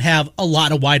where you don't have a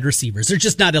lot of wide receivers, there's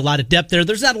just not a lot of depth there.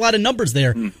 There's not a lot of numbers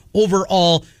there.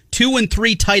 Overall, 2 and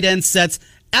 3 tight end sets.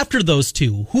 After those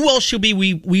two, who else should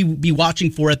we be watching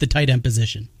for at the tight end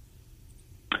position?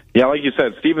 Yeah, like you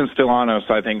said, Steven Stilanos,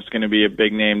 I think, is going to be a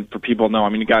big name for people to know. I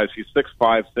mean, guys, he's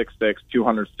 6'5", 6'6",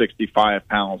 265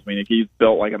 pounds. I mean, he's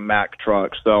built like a Mack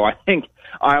truck. So I think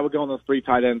I would go on those 3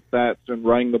 tight end sets and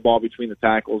running the ball between the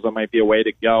tackles. That might be a way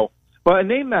to go. But a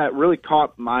name that really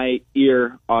caught my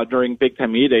ear during Big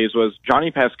Ten Media Days was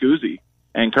Johnny Pascuzzi.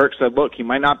 And Kirk said, look, he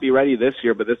might not be ready this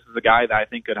year, but this is a guy that I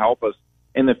think could help us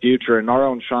in the future. And our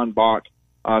own Sean Bach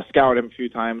scouted him a few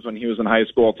times when he was in high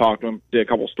school, talked to him, did a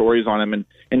couple stories on him.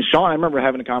 And Sean, I remember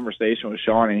having a conversation with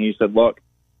Sean, and he said, look,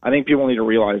 I think people need to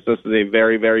realize this is a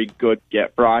very, very good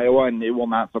get for Iowa, and it will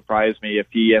not surprise me if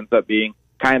he ends up being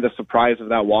kind of the surprise of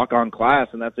that walk-on class.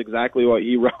 And that's exactly what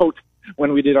he wrote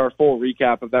when we did our full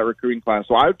recap of that recruiting class.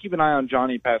 So I would keep an eye on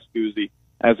Johnny Pascuzzi.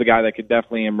 as a guy that could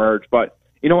definitely emerge. But,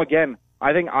 again,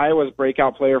 I think Iowa's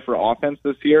breakout player for offense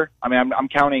this year, I mean, I'm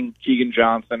counting Keegan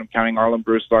Johnson, I'm counting Arlen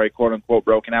Bruce, quote-unquote,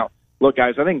 broken out. Look,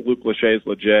 guys, I think Luke Lachey is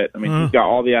legit. I mean, he's got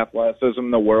all the athleticism in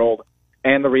the world.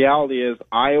 And the reality is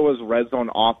Iowa's red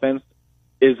zone offense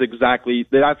is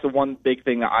that's the one big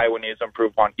thing that Iowa needs to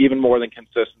improve on, even more than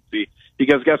consistency.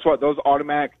 Because guess what? Those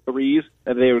automatic threes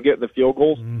that they would get the field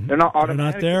goals, they're not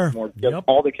automatic anymore. Because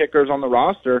all the kickers on the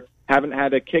roster haven't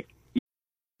had a kick.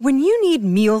 When you need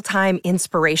mealtime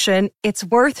inspiration, it's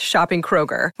worth shopping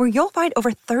Kroger, where you'll find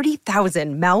over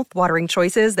 30,000 mouth-watering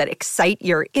choices that excite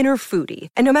your inner foodie.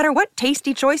 And no matter what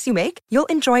tasty choice you make, you'll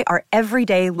enjoy our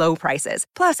everyday low prices,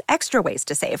 plus extra ways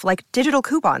to save, like digital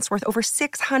coupons worth over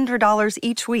 $600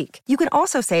 each week. You can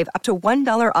also save up to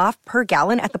 $1 off per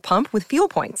gallon at the pump with fuel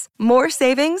points. More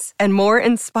savings and more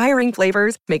inspiring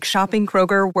flavors make shopping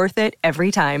Kroger worth it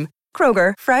every time.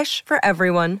 Kroger, fresh for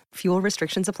everyone. Fuel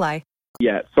restrictions apply.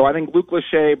 Yet. So I think Luke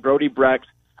Lachey, Brody Brecht,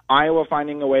 Iowa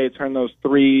finding a way to turn those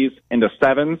threes into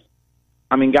sevens.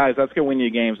 I mean, guys, that's going to win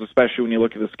you games, especially when you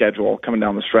look at the schedule coming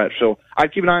down the stretch. So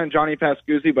I'd keep an eye on Johnny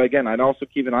Pascuzzi, but again, I'd also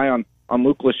keep an eye on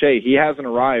Luke Lachey. He hasn't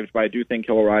arrived, but I do think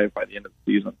he'll arrive by the end of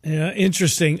the season. Yeah,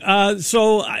 interesting.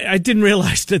 So I didn't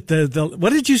realize that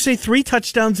what did you say, 3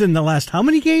 touchdowns in the last how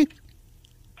many games?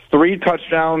 3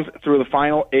 touchdowns through the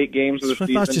final 8 games of the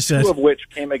season, 2 of which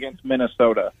came against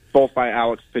Minnesota, both by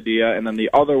Alex Padilla, and then the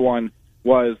other one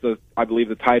was I believe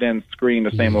the tight end screen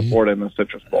to Sam Laporta in the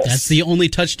Citrus Bowl. That's the only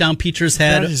touchdown Petras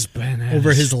had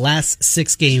over his last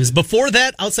 6 games. Before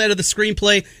that, outside of the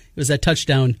screenplay, it was that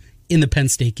touchdown in the Penn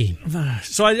State game.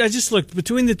 So I just looked.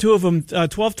 Between the two of them,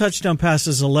 12 touchdown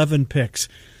passes, 11 picks.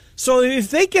 So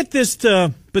if they get this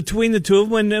to between the two of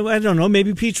them, I don't know,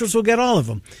 maybe Petras will get all of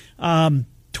them.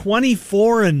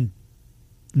 24-9.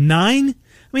 I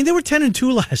mean, they were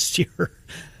 10-2 last year.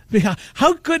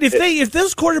 How good if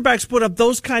those quarterbacks put up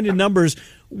those kind of numbers?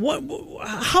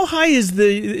 How high is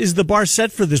the bar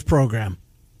set for this program?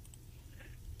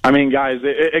 I mean, guys,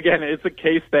 again, it's a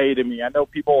case study to me. I know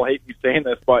people hate me saying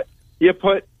this, but you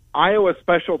put Iowa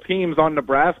special teams on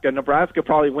Nebraska. Nebraska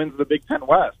probably wins the Big Ten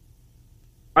West.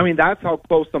 I mean, that's how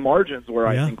close the margins were.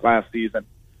 I think last season,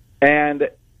 and.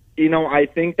 I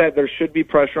think that there should be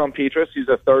pressure on Petras. He's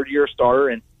a third-year starter,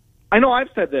 and I know I've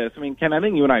said this. I mean, Ken, I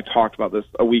think you and I talked about this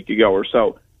a week ago or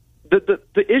so. The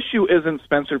issue isn't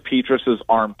Spencer Petras'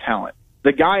 arm talent.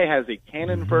 The guy has a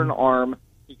cannon for an arm.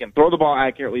 He can throw the ball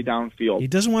accurately downfield. He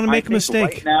doesn't want to make a mistake.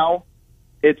 Right now,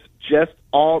 it's just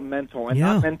all mental, and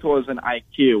not mental as an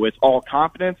IQ. It's all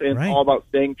confidence, and it's all about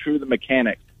staying true to the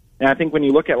mechanics. And I think when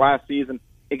you look at last season,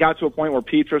 it got to a point where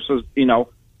Petras was,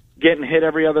 getting hit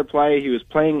every other play. He was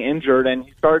playing injured, and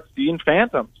he started seeing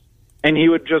phantoms. And he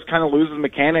would just kind of lose his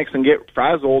mechanics and get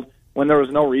frazzled when there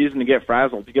was no reason to get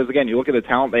frazzled. Because, again, you look at the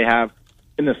talent they have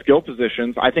in the skill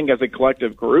positions. I think as a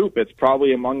collective group, it's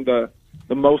probably among the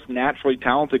most naturally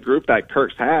talented group that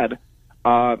Kirk's had,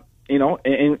 and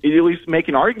at least make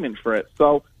an argument for it.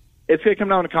 So it's going to come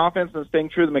down to confidence and staying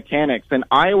true to the mechanics. And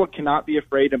Iowa cannot be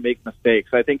afraid to make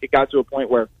mistakes. I think it got to a point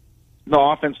where the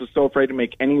offense was so afraid to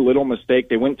make any little mistake,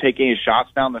 they wouldn't take any shots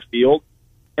down the field,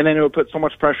 and then it would put so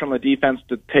much pressure on the defense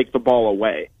to take the ball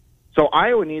away. So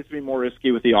Iowa needs to be more risky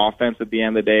with the offense at the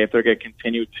end of the day if they're going to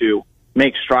continue to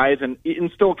make strides and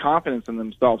instill confidence in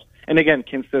themselves. And again,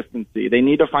 consistency. They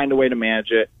need to find a way to manage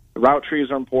it. The route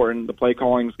trees are important. The play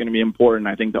calling is going to be important.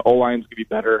 I think the O-line is going to be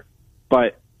better.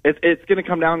 But it's going to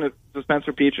come down to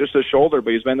Spencer Petras' shoulder,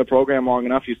 but he's been in the program long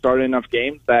enough. He's started enough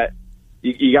games that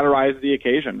you got to rise to the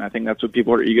occasion. I think that's what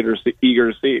people are eager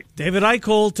to see. David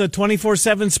Eicholt,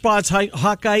 24/7 Spots,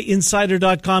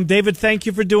 HawkeyeInsider.com. David, thank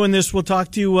you for doing this. We'll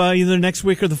talk to you either next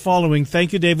week or the following.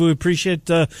 Thank you, David. We appreciate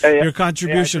your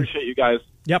contribution. I appreciate you guys.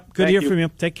 Yep, good to hear from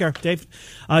you. Take care, Dave.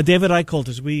 David Eicholt,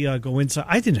 as we go inside.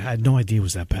 I had no idea it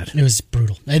was that bad. It was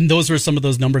brutal. And those were some of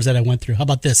those numbers that I went through. How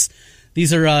about this?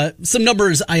 These are some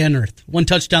numbers I unearthed. 1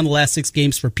 touchdown the last 6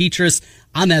 games for Petras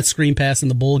on that screen pass in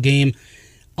the bowl game.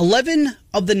 11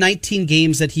 of the 19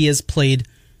 games that he has played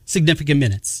significant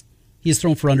minutes, he has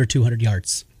thrown for under 200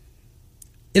 yards.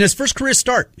 In his first career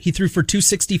start, he threw for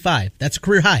 265. That's a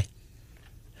career high.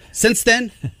 Since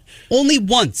then, only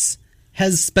once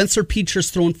has Spencer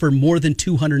Petras thrown for more than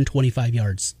 225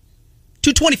 yards.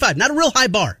 225, not a real high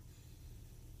bar.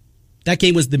 That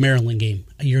game was the Maryland game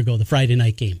a year ago, the Friday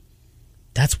night game.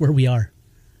 That's where we are.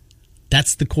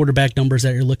 That's the quarterback numbers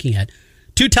that you're looking at.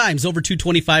 2 times over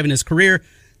 225 in his career.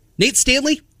 Nate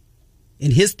Stanley,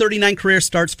 in his 39 career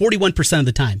starts, 41% of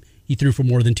the time, he threw for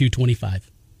more than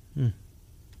 225.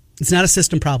 It's not a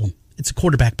system problem. It's a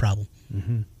quarterback problem.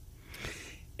 Mm-hmm.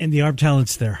 And the arm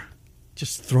talent's there.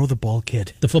 Just throw the ball,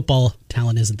 kid. The football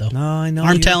talent isn't, though. No, I know.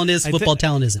 Arm talent is, football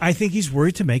talent isn't. I think he's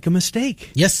worried to make a mistake.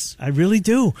 Yes. I really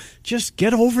do. Just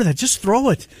get over that. Just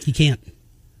throw it. He can't.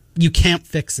 You can't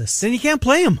fix this. Then you can't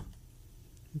play him.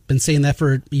 Been saying that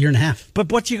for a year and a half.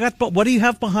 But what do you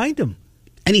have behind him?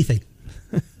 Anything.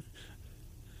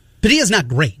 Padilla's not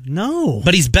great. No.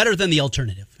 But he's better than the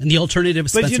alternative. And the alternative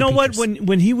is Spencer But you know Peters. what?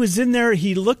 When he was in there,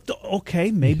 he looked okay.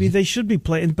 Maybe they should be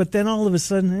playing. But then all of a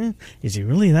sudden, is he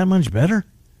really that much better?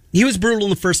 He was brutal in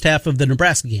the first half of the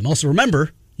Nebraska game. Also,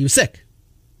 remember, he was sick.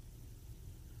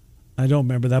 I don't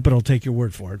remember that, but I'll take your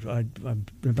word for it. I'm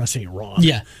not saying you're wrong.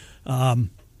 Yeah.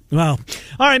 Well,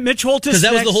 all right, Mitch Holthus. Because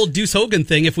that was the whole Deuce Hogan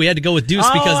thing, if we had to go with Deuce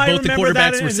because both the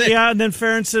quarterbacks were sick. Yeah, and then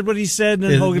Ferentz said what he said, and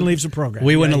then Hogan leaves the program.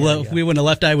 We wouldn't have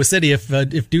left Iowa City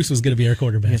if Deuce was going to be our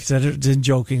quarterback. He said it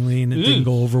jokingly, and it didn't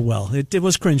go over well. It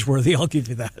was cringeworthy, I'll give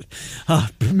you that.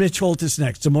 Mitch Holthus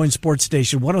next, Des Moines Sports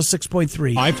Station,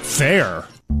 106.3. I'm fair.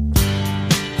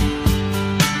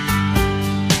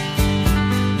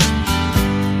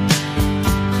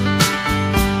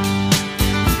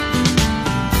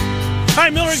 Hi,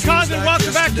 Miller and Condon.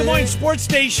 Welcome back to Des Moines Sports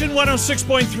Station,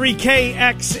 106.3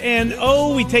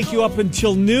 KXNO. We take you up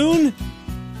until noon.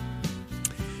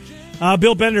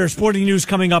 Bill Bender, Sporting News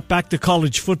coming up. Back to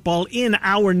college football in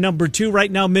hour number 2.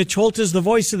 Right now, Mitch Holthus, the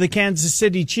voice of the Kansas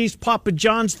City Chiefs. Papa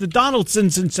John's, the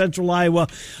Donaldsons in Central Iowa.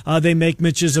 They make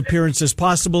Mitch's appearances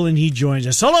possible, and he joins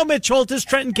us. Hello, Mitch Holthus.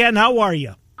 Trenton Ken, how are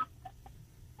you?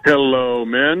 Hello,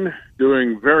 men.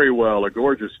 Doing very well. A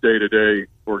gorgeous day today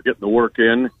for getting the work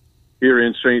in here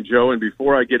in St. Joe. And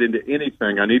before I get into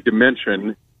anything, I need to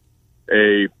mention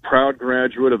a proud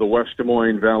graduate of the West Des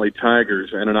Moines Valley Tigers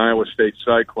and an Iowa State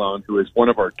Cyclone who is one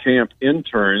of our camp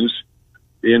interns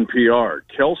in PR,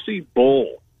 Kelsey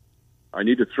Bowl. I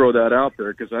need to throw that out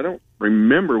there because I don't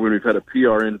remember when we've had a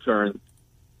PR intern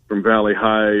from Valley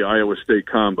High, Iowa State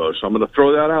combo. So I'm going to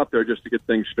throw that out there just to get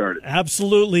things started.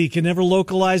 Absolutely. You can never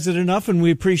localize it enough, and we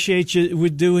appreciate you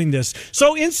with doing this.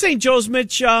 So in St. Joe's,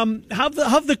 Mitch, how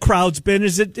have the crowds been?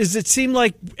 Does it seem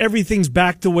like everything's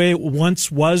back the way it once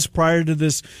was prior to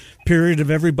this period of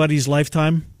everybody's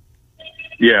lifetime?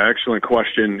 Yeah, excellent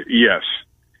question. Yes.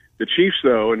 The Chiefs,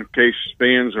 though, in case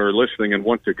fans are listening and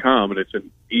want to come, and it's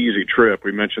an easy trip,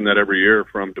 we mention that every year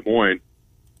from Des Moines,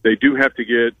 they do have to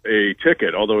get a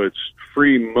ticket, although it's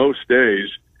free most days.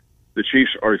 The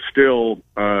Chiefs are still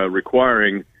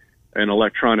requiring an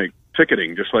electronic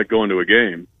ticketing, just like going to a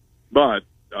game. But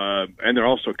and they're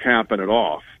also capping it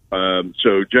off.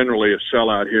 So generally, a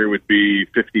sellout here would be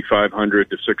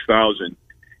 5,500 to 6,000.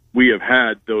 We have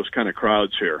had those kind of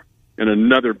crowds here, and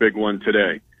another big one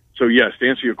today. So yes, to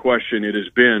answer your question, it has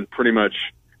been pretty much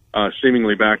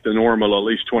seemingly back to normal, at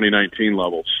least 2019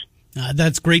 levels.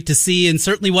 That's great to see, and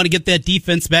certainly want to get that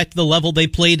defense back to the level they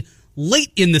played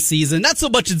late in the season. Not so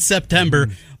much in September,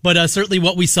 but certainly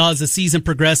what we saw as the season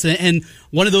progressed. And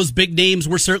one of those big names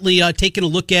we're certainly taking a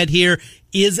look at here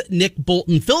is Nick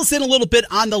Bolton. Fill us in a little bit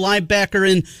on the linebacker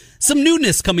and some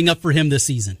newness coming up for him this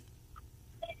season.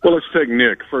 Well, let's take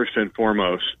Nick first and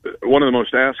foremost. One of the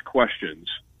most asked questions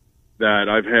that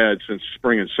I've had since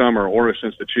spring and summer, or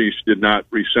since the Chiefs did not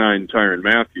re-sign Tyrann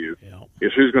Mathieu,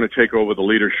 is who's going to take over the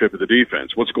leadership of the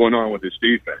defense? What's going on with this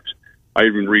defense? I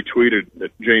even retweeted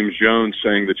that James Jones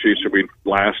saying the Chiefs will be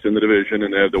last in the division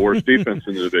and they have the worst defense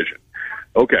in the division.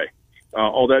 Okay.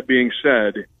 All that being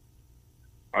said,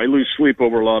 I lose sleep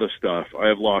over a lot of stuff. I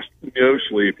have lost no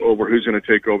sleep over who's going to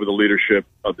take over the leadership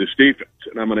of this defense.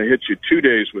 And I'm going to hit you 2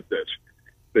 days with this.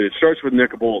 But it starts with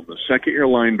Nick Bolton, the second-year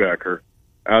linebacker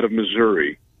out of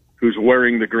Missouri, who's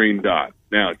wearing the green dot.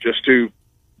 Now, just to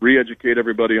re-educate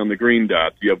everybody on the green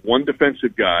dot, you have one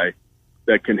defensive guy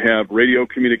that can have radio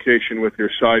communication with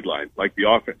your sideline, like the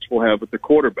offense will have with the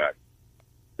quarterback.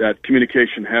 That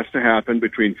communication has to happen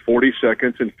between 40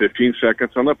 seconds and 15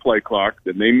 seconds on the play clock.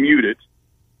 Then they mute it.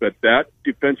 But that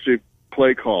defensive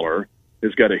play caller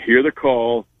has got to hear the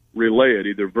call, relay it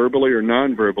either verbally or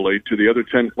non-verbally to the other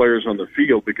 10 players on the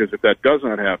field, because if that does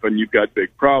not happen, you've got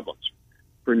big problems.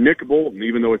 For Nick Bolton,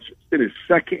 even though it's in his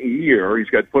second year, he's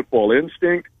got football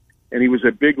instinct, and he was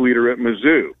a big leader at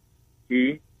Mizzou.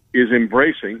 He is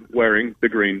embracing wearing the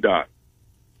green dot.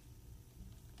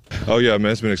 Oh yeah,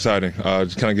 man, it's been exciting.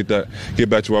 Just kind of get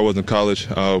back to where I was in college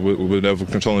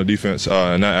with controlling the defense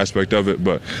and that aspect of it.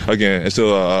 But again, it's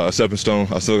still a stepping stone.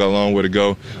 I still got a long way to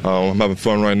go. I'm having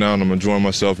fun right now, and I'm enjoying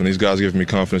myself. And these guys are giving me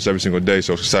confidence every single day.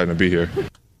 So it's exciting to be here.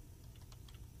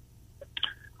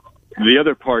 The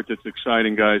other part that's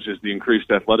exciting, guys, is the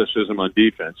increased athleticism on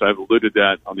defense. I've alluded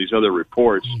that on these other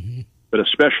reports, but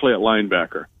especially at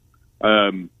linebacker.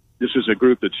 This is a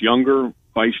group that's younger,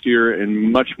 feistier,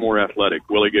 and much more athletic.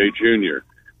 Willie Gay Jr.,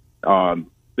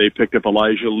 They picked up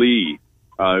Elijah Lee,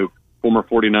 former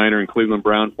 49er and Cleveland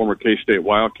Brown, former K-State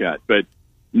Wildcat. But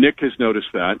Nick has noticed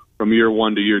that from year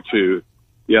one to year two,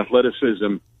 the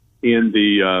athleticism in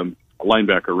the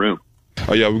linebacker room.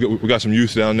 Yeah, we got some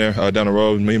youth down there, down the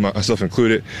road, me, myself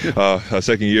included.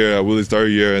 Second year, Willie's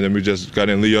third year, and then we just got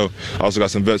in Leo. I also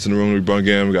got some vets in the room we brought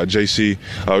in. We got JC,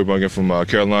 we brought in from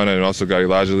Carolina, and also got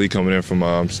Elijah Lee coming in from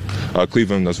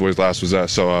Cleveland. That's where his last was at.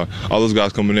 So all those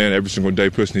guys coming in every single day,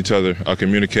 pushing each other,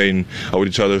 communicating with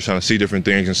each other, trying to see different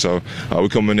things. And so we're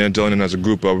coming in, gelling in as a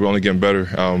group. We're only getting better.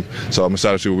 So I'm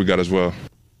excited to see what we got as well.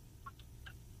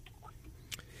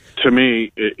 To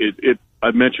me,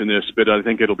 I've mentioned this, but I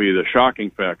think it'll be the shocking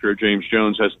factor. James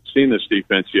Jones hasn't seen this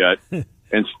defense yet,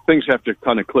 and things have to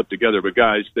kind of clip together. But,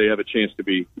 guys, they have a chance to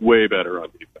be way better on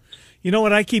defense. You know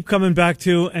what I keep coming back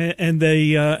to, and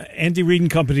the Andy Reid and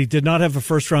company did not have a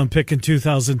first-round pick in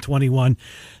 2021.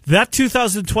 That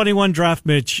 2021 draft,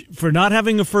 Mitch, for not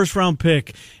having a first-round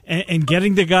pick and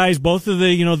getting the guys, both of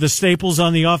the staples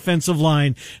on the offensive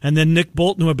line, and then Nick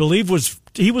Bolton, who I believe was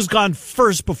gone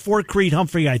first before Creed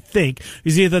Humphrey, I think.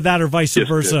 He's either that or vice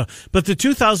versa. Yes. But the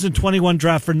 2021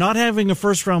 draft, for not having a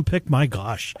first-round pick, my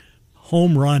gosh,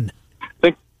 home run.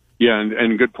 Yeah,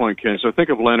 and good point, Ken. So think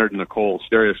of Leonard and the Colts.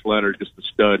 Darius Leonard, just the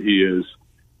stud he is.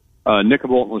 Nick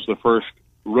Bolton was the first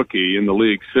rookie in the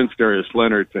league since Darius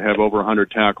Leonard to have over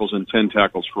 100 tackles and 10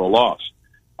 tackles for a loss.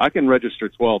 I can register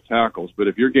 12 tackles, but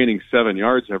if you're gaining 7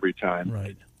 yards every time,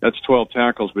 right, that's 12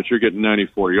 tackles, but you're getting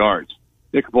 94 yards.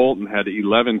 Nick Bolton had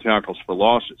 11 tackles for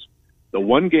losses. The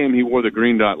one game he wore the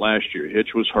green dot last year,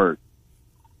 Hitch was hurt,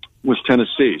 was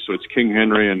Tennessee. So it's King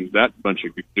Henry and that bunch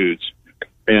of dudes.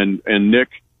 And Nick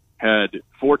had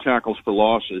 4 tackles for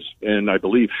losses and I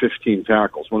believe 15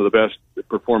 tackles, one of the best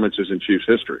performances in Chiefs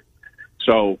history.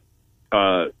 So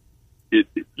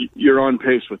you're on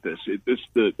pace with this.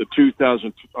 The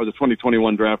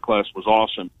 2021 draft class was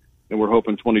awesome, and we're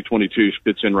hoping 2022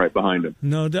 fits in right behind him.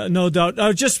 No doubt.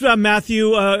 Just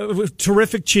Matthew,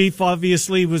 terrific Chief.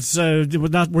 Obviously, was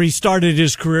not where he started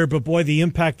his career, but boy, the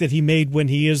impact that he made when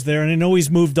he is there. And I know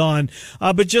he's moved on.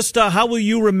 But just how will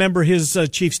you remember his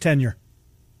Chiefs tenure?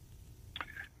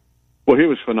 Well, he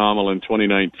was phenomenal in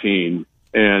 2019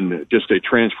 and just a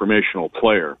transformational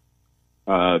player.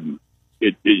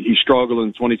 He struggled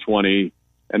in 2020,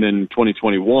 and then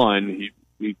 2021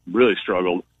 he really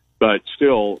struggled, but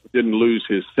still didn't lose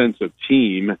his sense of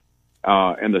team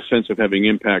and the sense of having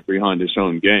impact behind his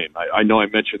own game. I know I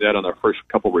mentioned that on our first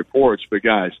couple reports, but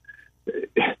guys,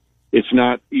 it's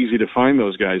not easy to find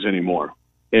those guys anymore,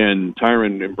 and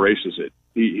Tyrann embraces it.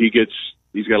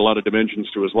 He's got a lot of dimensions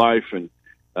to his life, and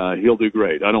he'll do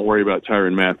great. I don't worry about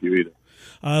Tyrann Mathieu either.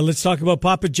 Let's talk about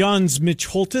Papa John's, Mitch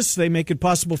Holthus. They make it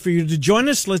possible for you to join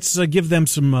us. Let's give them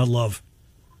some love.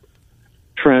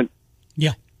 Trent.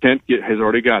 Yeah. Kent has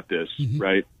already got this,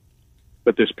 right?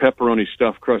 But this pepperoni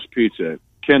stuffed crust pizza,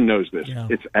 Ken knows this. Yeah.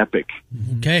 It's epic.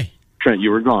 Okay. Trent,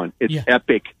 you were gone. It's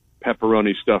epic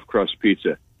pepperoni stuffed crust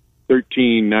pizza.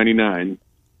 $13.99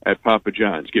 at Papa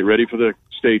John's. Get ready for the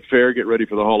State Fair. Get ready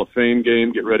for the Hall of Fame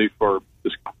game. Get ready for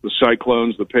the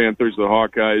Cyclones, the Panthers, the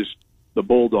Hawkeyes, the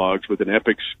Bulldogs with an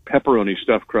epic pepperoni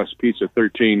stuffed crust pizza,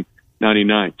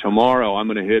 $13.99. Tomorrow I'm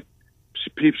going to hit.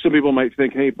 Some people might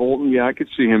think, hey, Bolton, I could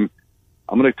see him.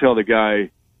 I'm going to tell the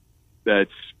guy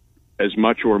that's as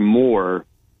much or more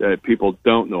that people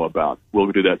don't know about.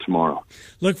 We'll do that tomorrow.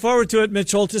 Look forward to it,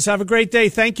 Mitch Holthus. Have a great day.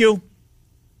 Thank you.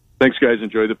 Thanks, guys.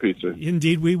 Enjoy the pizza.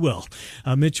 Indeed, we will.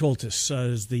 Mitch Holthus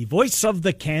is the voice of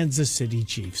the Kansas City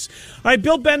Chiefs. All right,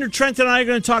 Bill Bender, Trent, and I are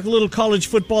going to talk a little college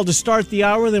football to start the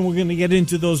hour. Then we're going to get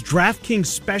into those DraftKings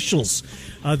specials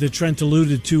that Trent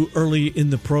alluded to early in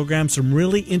the program. Some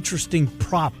really interesting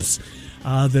props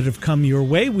that have come your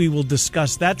way. We will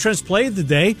discuss that. Trent's Play of the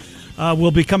Day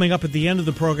will be coming up at the end of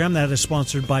the program. That is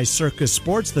sponsored by Circus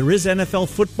Sports. There is NFL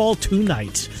football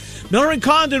tonight. Miller and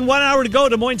Condon, 1 hour to go.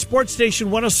 Des Moines Sports Station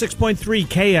 106.3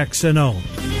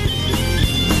 KXNO.